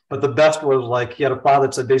father's. But the best was, like, he had a file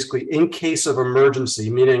that said basically, in case of emergency,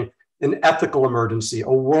 meaning an ethical emergency, a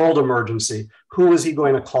world emergency, who is he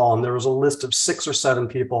going to call? And there was a list of 6 or 7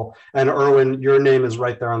 people, and Irwin, your name is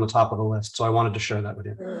right there on the top of the list. So I wanted to share that with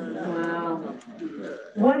you. Wow.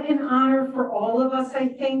 What an honor for all of us, I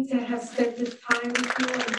think, to have spent this time with you.